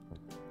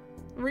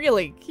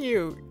really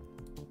cute.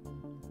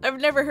 I've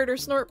never heard her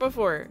snort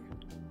before.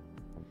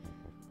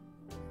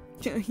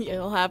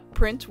 You'll have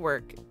print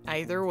work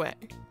either way.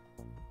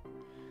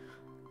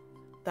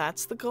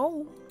 That's the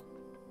goal.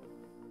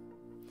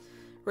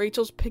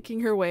 Rachel's picking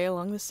her way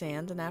along the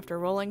sand, and after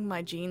rolling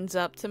my jeans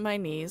up to my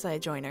knees, I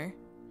join her.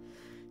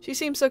 She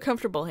seems so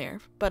comfortable here,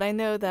 but I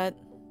know that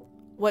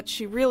what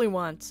she really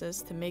wants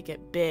is to make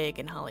it big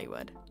in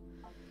Hollywood.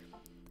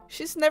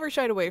 She's never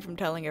shied away from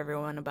telling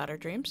everyone about her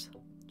dreams.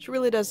 She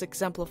really does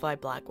exemplify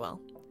Blackwell.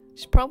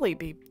 She'd probably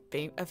be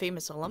a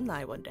famous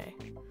alumni one day.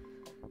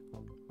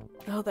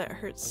 Oh, that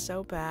hurts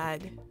so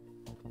bad.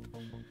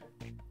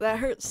 That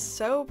hurts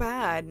so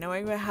bad,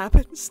 knowing what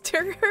happens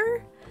to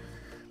her.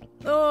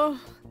 Oh,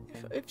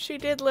 if she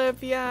did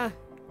live, yeah,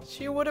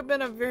 she would have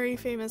been a very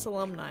famous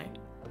alumni.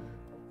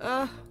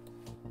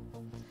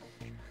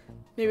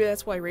 Maybe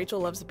that's why Rachel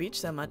loves the beach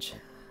so much.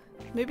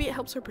 Maybe it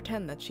helps her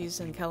pretend that she's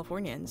in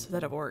California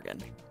instead of Oregon.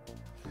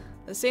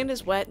 The sand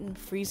is wet and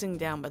freezing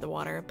down by the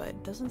water, but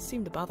it doesn't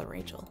seem to bother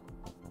Rachel.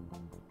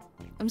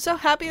 I'm so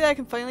happy that I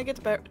can finally get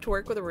to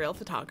work with a real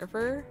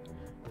photographer.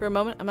 For a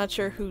moment, I'm not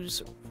sure who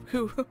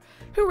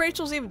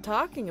Rachel's even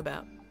talking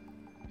about.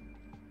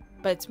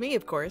 But it's me,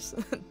 of course.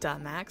 Duh,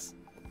 Max.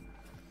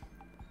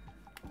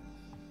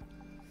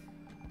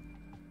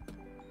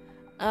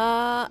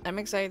 I'm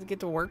excited to get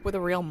to work with a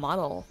real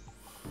model.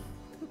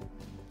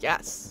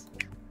 Yes.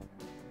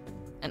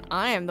 And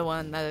I am the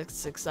one that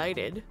is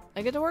excited.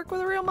 I get to work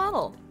with a real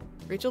model.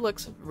 Rachel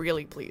looks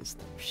really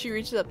pleased. She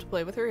reaches up to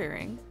play with her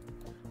earring.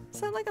 Is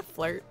that like a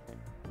flirt?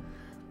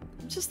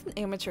 I'm just an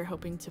amateur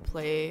hoping to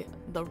play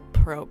the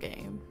pro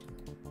game.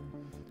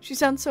 She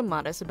sounds so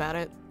modest about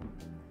it.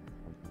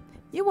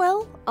 You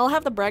will. I'll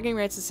have the bragging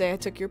rights to say I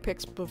took your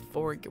pics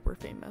before you were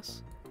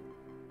famous.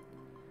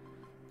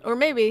 Or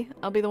maybe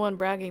I'll be the one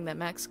bragging that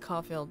Max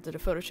Caulfield did a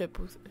photo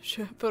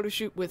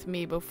shoot with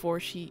me before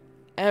she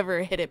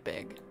ever hit it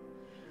big.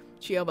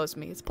 She elbows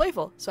me. It's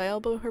playful, so I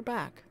elbow her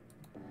back.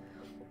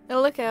 I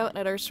look out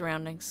at our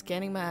surroundings,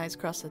 scanning my eyes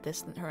across the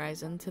distant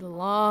horizon to the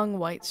long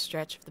white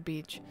stretch of the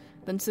beach,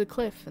 then to the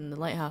cliff and the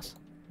lighthouse.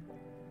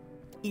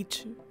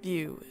 Each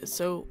view is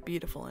so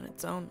beautiful in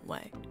its own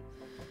way.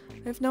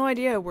 I have no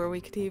idea where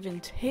we could even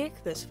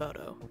take this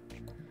photo.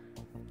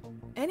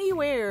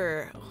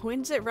 Anywhere.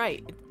 When it's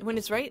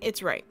right,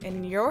 it's right.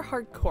 And you're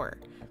hardcore,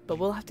 but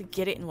we'll have to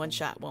get it in one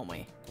shot, won't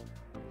we?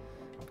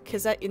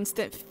 Because that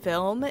instant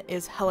film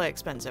is hella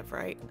expensive,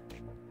 right?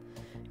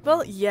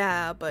 Well,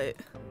 yeah, but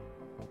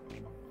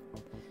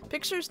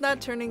pictures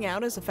not turning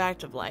out is a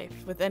fact of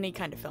life with any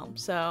kind of film,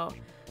 so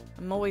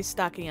I'm always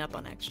stocking up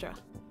on extra.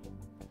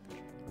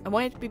 I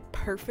want it to be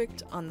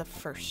perfect on the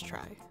first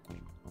try.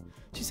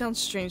 She sounds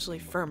strangely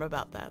firm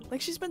about that,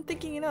 like she's been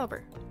thinking it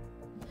over.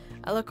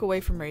 I look away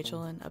from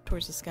Rachel and up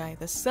towards the sky.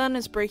 The sun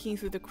is breaking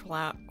through the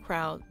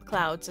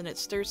clouds and it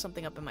stirs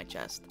something up in my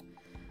chest.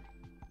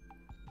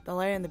 The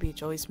light on the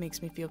beach always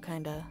makes me feel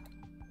kinda...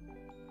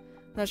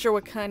 Not sure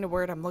what kind of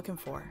word I'm looking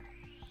for.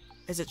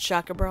 Is it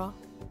shaka bra?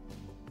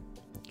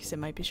 Because it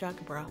might be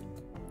shaka bra.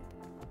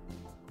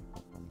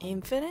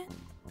 Infinite?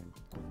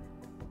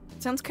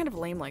 It sounds kind of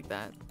lame like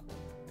that.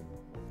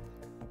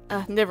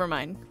 Never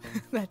mind.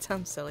 That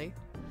sounds silly.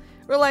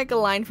 Or like a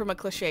line from a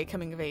cliche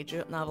coming-of-age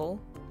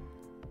novel.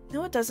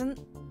 No, it doesn't.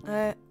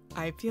 I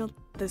feel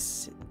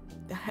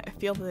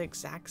the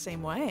exact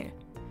same way.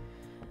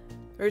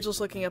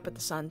 Rachel's looking up at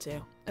the sun,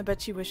 too. I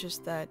bet she wishes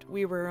that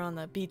we were on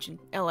the beach in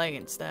LA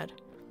instead.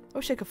 I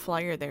wish I could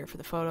fly her there for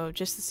the photo,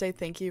 just to say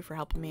thank you for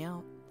helping me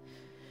out.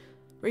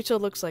 Rachel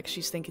looks like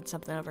she's thinking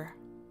something over.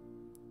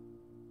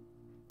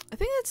 I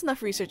think that's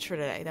enough research for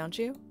today, don't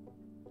you?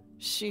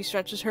 She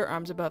stretches her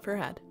arms above her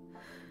head.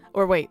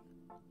 Or wait.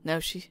 No,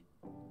 she's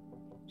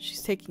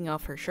taking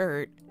off her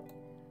shirt.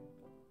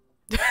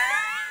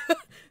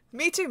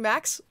 Me too,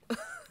 Max.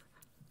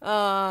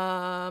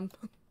 I'm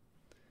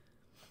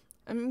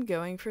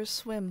going for a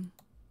swim.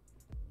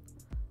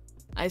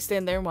 I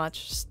stand there and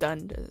watch,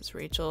 stunned, as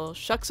Rachel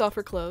shucks off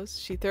her clothes.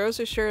 She throws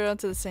her shirt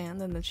onto the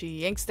sand, and then she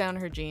yanks down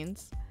her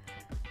jeans.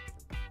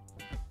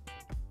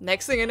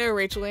 Next thing I know,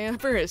 Rachel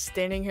Amber is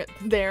standing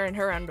there in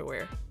her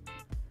underwear.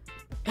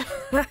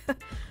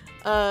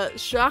 A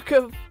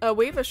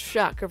wave of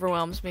shock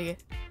overwhelms me.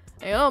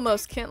 I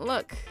almost can't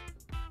look.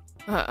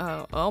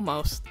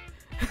 Almost.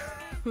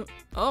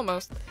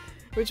 Almost.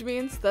 Which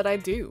means that I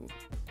do.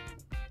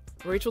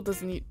 Rachel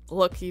doesn't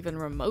look even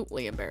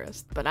remotely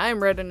embarrassed, but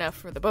I'm red enough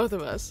for the both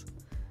of us.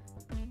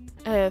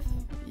 If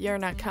you're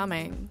not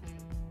coming,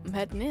 I'm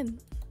heading in.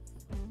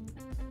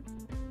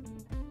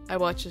 I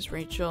watch as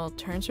Rachel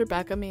turns her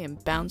back on me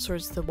and bounds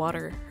towards the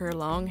water, her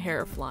long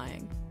hair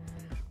flying.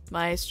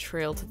 My eyes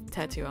trail to the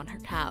tattoo on her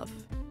calf.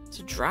 It's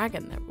a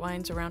dragon that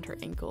winds around her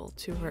ankle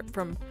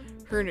from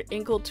her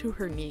ankle to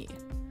her knee.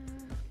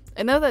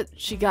 I know that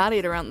she got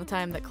it around the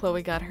time that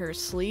Chloe got her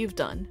sleeve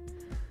done.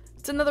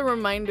 It's another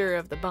reminder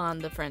of the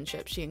bond of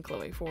friendship she and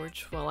Chloe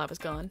forged while I was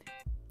gone.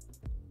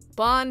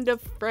 Bond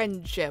of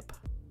friendship.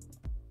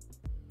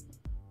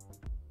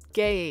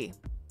 Gayship.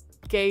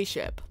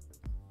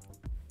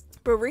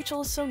 But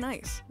Rachel is so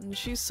nice, and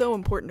she's so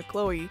important to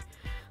Chloe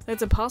that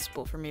it's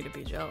impossible for me to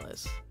be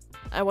jealous.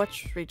 I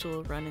watch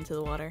Rachel run into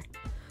the water,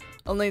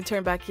 only to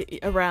turn back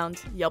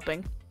around,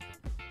 yelping.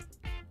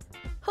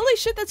 Holy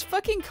shit, that's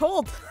fucking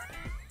cold!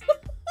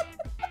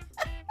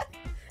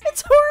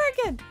 It's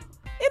Oregon!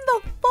 In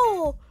the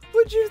fall!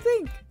 What'd you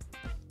think?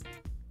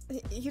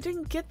 You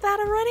didn't get that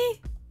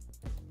already?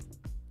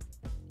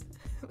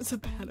 It was a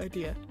bad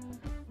idea.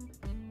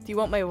 Do you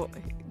want my...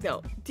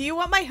 No. Do you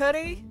want my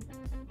hoodie?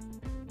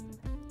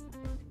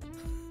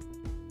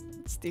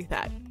 Let's do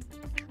that.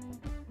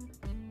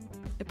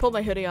 I pulled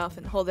my hoodie off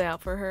and hold it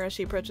out for her as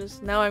she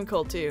approaches. Now I'm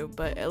cold too,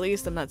 but at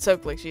least I'm not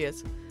soaked like she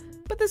is.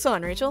 Put this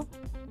on, Rachel.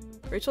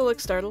 Rachel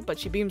looks startled, but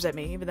she beams at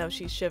me, even though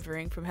she's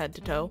shivering from head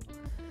to toe.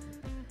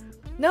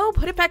 No,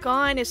 put it back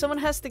on. If someone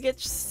has to get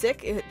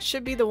sick, it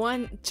should be the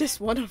one, just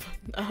one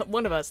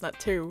of us, not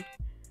two.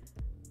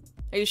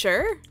 Are you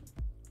sure?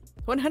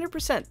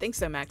 100%. Thanks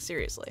though, Max,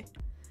 seriously.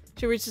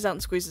 She reaches out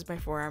and squeezes my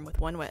forearm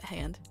with one wet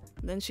hand.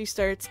 Then she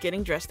starts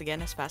getting dressed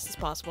again as fast as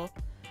possible.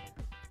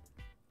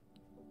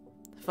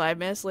 5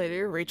 minutes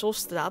later, Rachel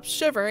stops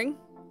shivering.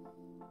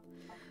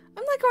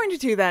 I'm not going to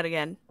do that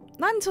again.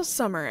 Not until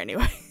summer,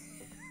 anyway.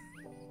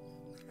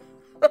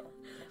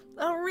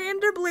 I'll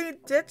randomly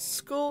ditch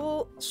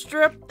school,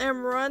 strip,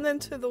 and run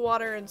into the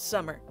water in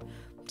summer.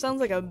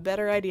 Sounds like a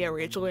better idea,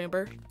 Rachel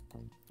Amber.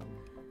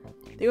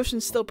 The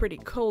ocean's still pretty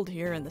cold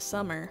here in the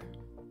summer.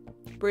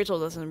 Rachel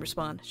doesn't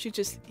respond. She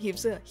just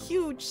heaves a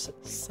huge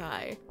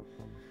sigh.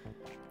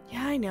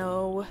 Yeah, I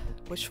know.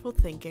 Wishful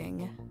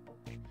thinking.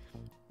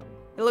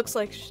 It looks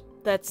like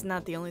that's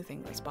not the only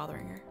thing that's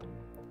bothering her.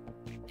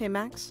 Hey,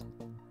 Max?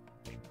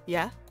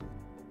 Yeah?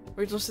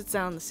 Rachel sits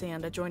down in the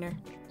sand. I join her.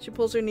 She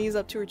pulls her knees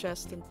up to her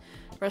chest and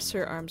rests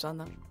her arms on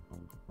them.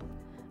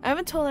 I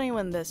haven't told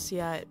anyone this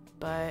yet,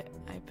 but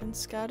I've been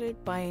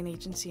scouted by an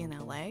agency in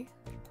LA.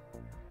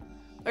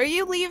 Are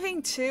you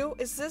leaving too?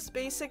 Is this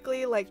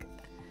basically like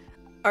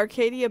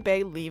Arcadia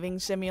Bay leaving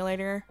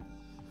simulator?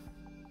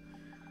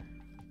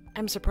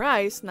 I'm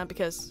surprised, not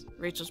because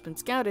Rachel's been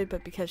scouted,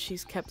 but because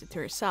she's kept it to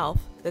herself.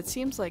 That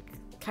seems like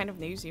kind of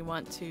news you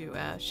want to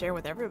share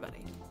with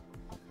everybody.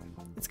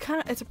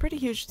 It's a pretty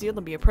huge deal to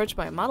be approached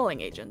by a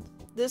modeling agent.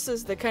 This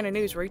is the kind of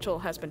news Rachel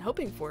has been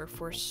hoping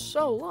for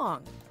so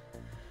long.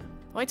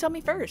 Why tell me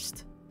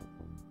first?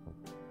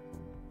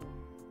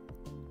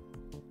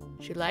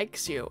 She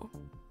likes you.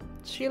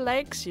 She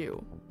likes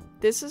you.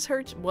 This is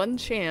her one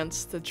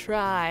chance to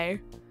try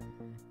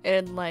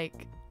and,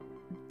 like,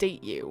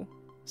 date you.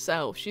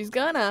 So, she's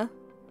gonna.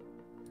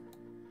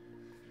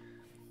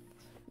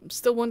 I'm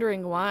still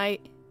wondering why,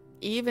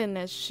 even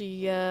as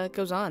she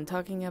goes on,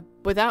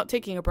 without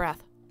taking a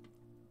breath.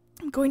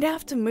 I'm going to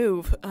have to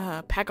move,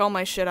 pack all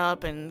my shit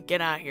up and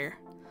get out of here.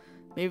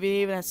 Maybe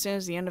even as soon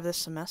as the end of this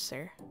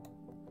semester.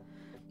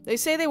 They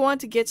say they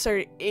want to get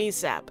started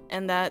ASAP,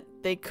 and that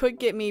they could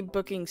get me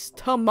bookings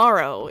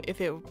tomorrow if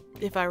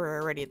I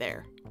were already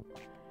there.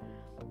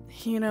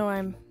 You know,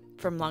 I'm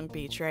from Long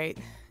Beach, right?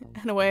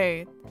 In a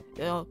way,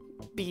 it'll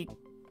be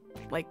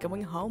like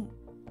going home.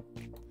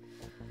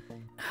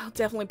 I'll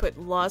definitely put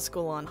law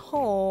school on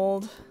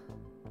hold.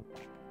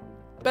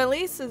 But at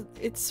least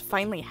it's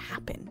finally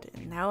happened.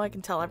 And now I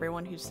can tell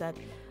everyone who said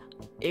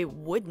it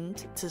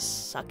wouldn't to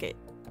suck it.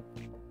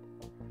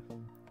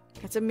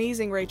 It's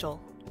amazing,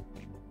 Rachel.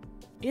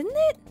 Isn't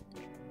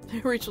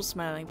it? Rachel's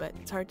smiling, but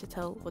it's hard to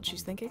tell what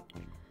she's thinking.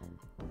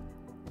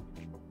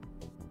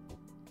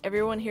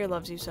 Everyone here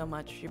loves you so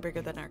much. You're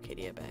bigger than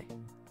Arcadia Bay.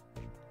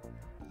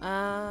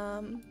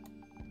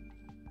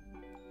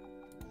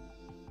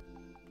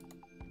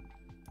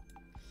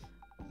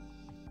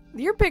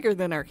 You're bigger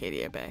than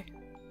Arcadia Bay.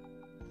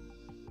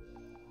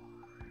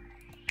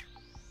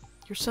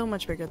 You're so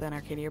much bigger than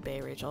Arcadia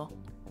Bay, Rachel.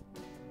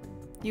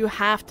 You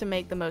have to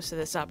make the most of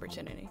this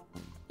opportunity.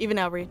 Even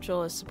now,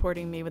 Rachel is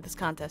supporting me with this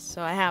contest,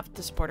 so I have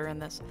to support her in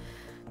this.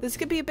 This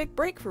could be a big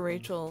break for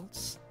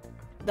Rachel's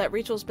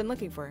been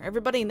looking for.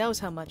 Everybody knows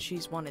how much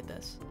she's wanted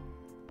this.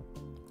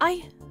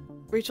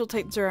 Rachel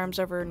tightens her arms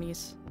over her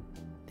knees.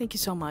 Thank you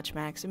so much,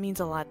 Max. It means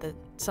a lot that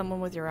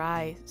someone with your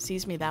eye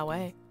sees me that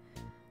way.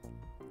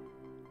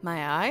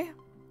 My eye?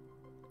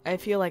 I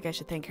feel like I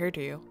should thank her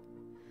to you.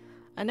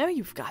 I know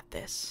you've got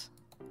this.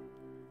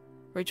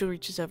 Rachel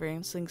reaches over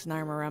and slings an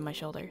arm around my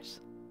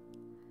shoulders.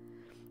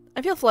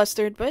 I feel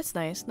flustered, but it's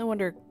nice. No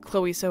wonder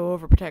Chloe's so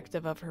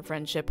overprotective of her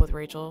friendship with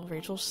Rachel.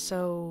 Rachel's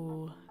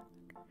so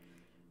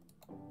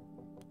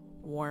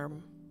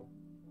warm.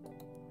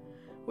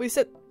 We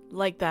sit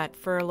like that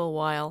for a little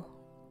while,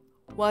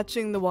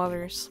 watching the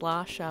water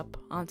slosh up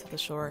onto the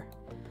shore.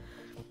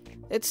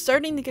 It's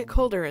starting to get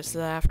colder as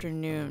the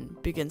afternoon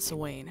begins to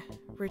wane.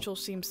 Rachel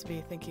seems to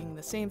be thinking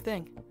the same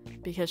thing,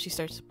 because she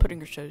starts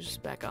putting her shoes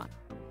back on.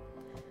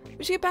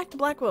 We should get back to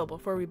Blackwell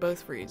before we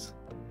both freeze.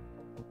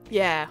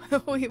 Yeah,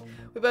 we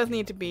both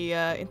need to be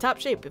in top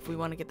shape if we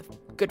want to get the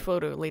good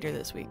photo later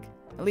this week.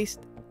 At least,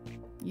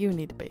 you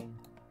need to be.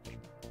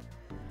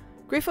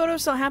 Great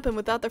photos don't happen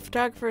without the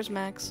photographers,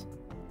 Max.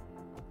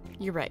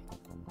 You're right.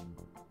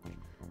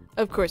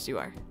 Of course you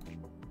are.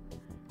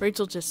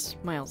 Rachel just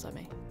smiles at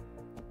me.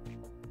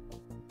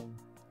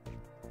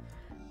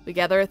 We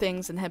gather our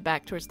things and head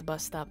back towards the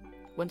bus stop.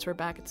 Once we're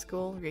back at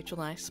school, Rachel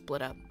and I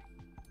split up.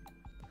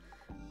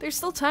 There's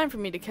still time for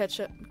me to catch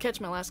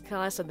my last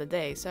class of the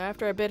day, so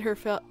after I bid her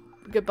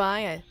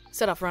goodbye, I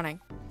set off running.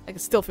 I can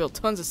still feel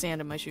tons of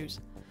sand in my shoes.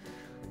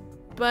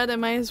 But I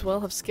might as well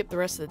have skipped the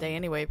rest of the day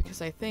anyway,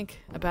 because I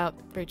think about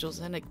Rachel's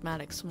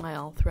enigmatic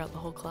smile throughout the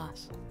whole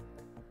class.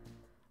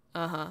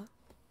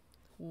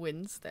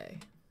 Wednesday.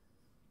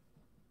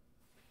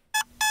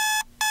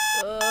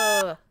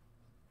 Ugh.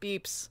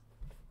 Beeps.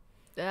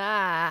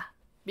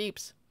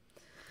 Beeps.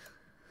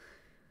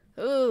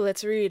 Oh,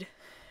 let's read.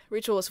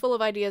 Rachel was full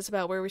of ideas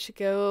about where we should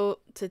go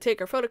to take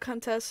our photo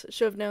contest.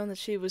 Should have known that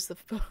she was the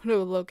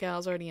photo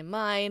locales already in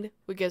mind.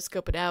 We go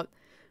scope it out.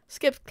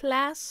 Skipped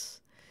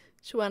class.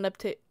 She wound up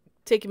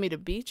taking me to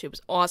the beach. It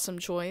was awesome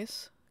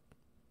choice.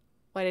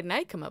 Why didn't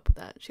I come up with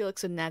that? She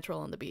looks so natural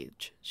on the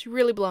beach. She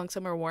really belongs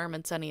somewhere warm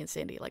and sunny and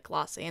sandy like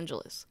Los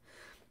Angeles.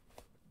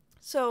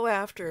 So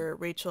after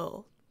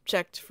Rachel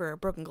checked for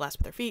broken glass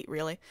with her feet,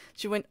 really,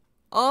 she went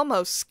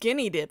almost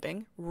skinny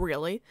dipping,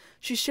 really.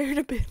 She shared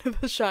a bit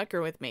of a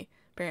shocker with me.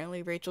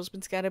 Apparently, Rachel's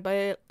been scouted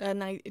by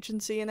an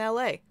agency in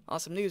LA.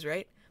 Awesome news,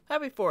 right?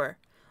 Happy for her.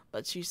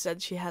 But she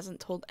said she hasn't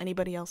told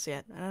anybody else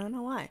yet. I don't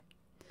know why.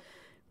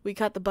 We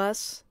caught the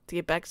bus to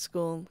get back to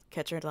school and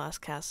catch our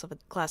last class of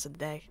the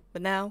day.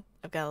 But now,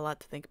 I've got a lot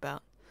to think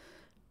about.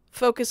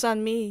 Focus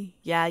on me.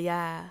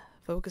 Yeah.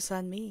 Focus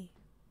on me.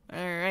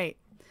 Alright.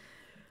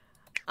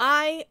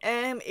 I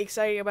am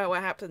excited about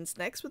what happens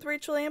next with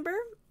Rachel Amber.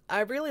 I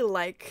really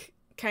like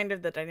kind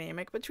of the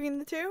dynamic between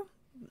the two.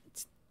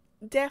 It's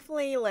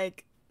definitely,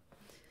 like,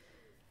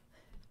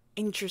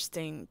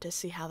 interesting to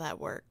see how that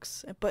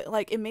works. But,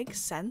 like, it makes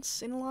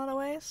sense in a lot of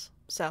ways.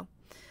 So,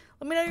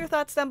 let me know your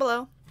thoughts down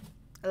below.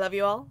 I love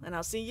you all, and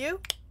I'll see you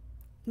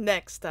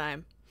next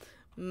time.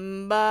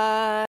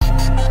 Bye.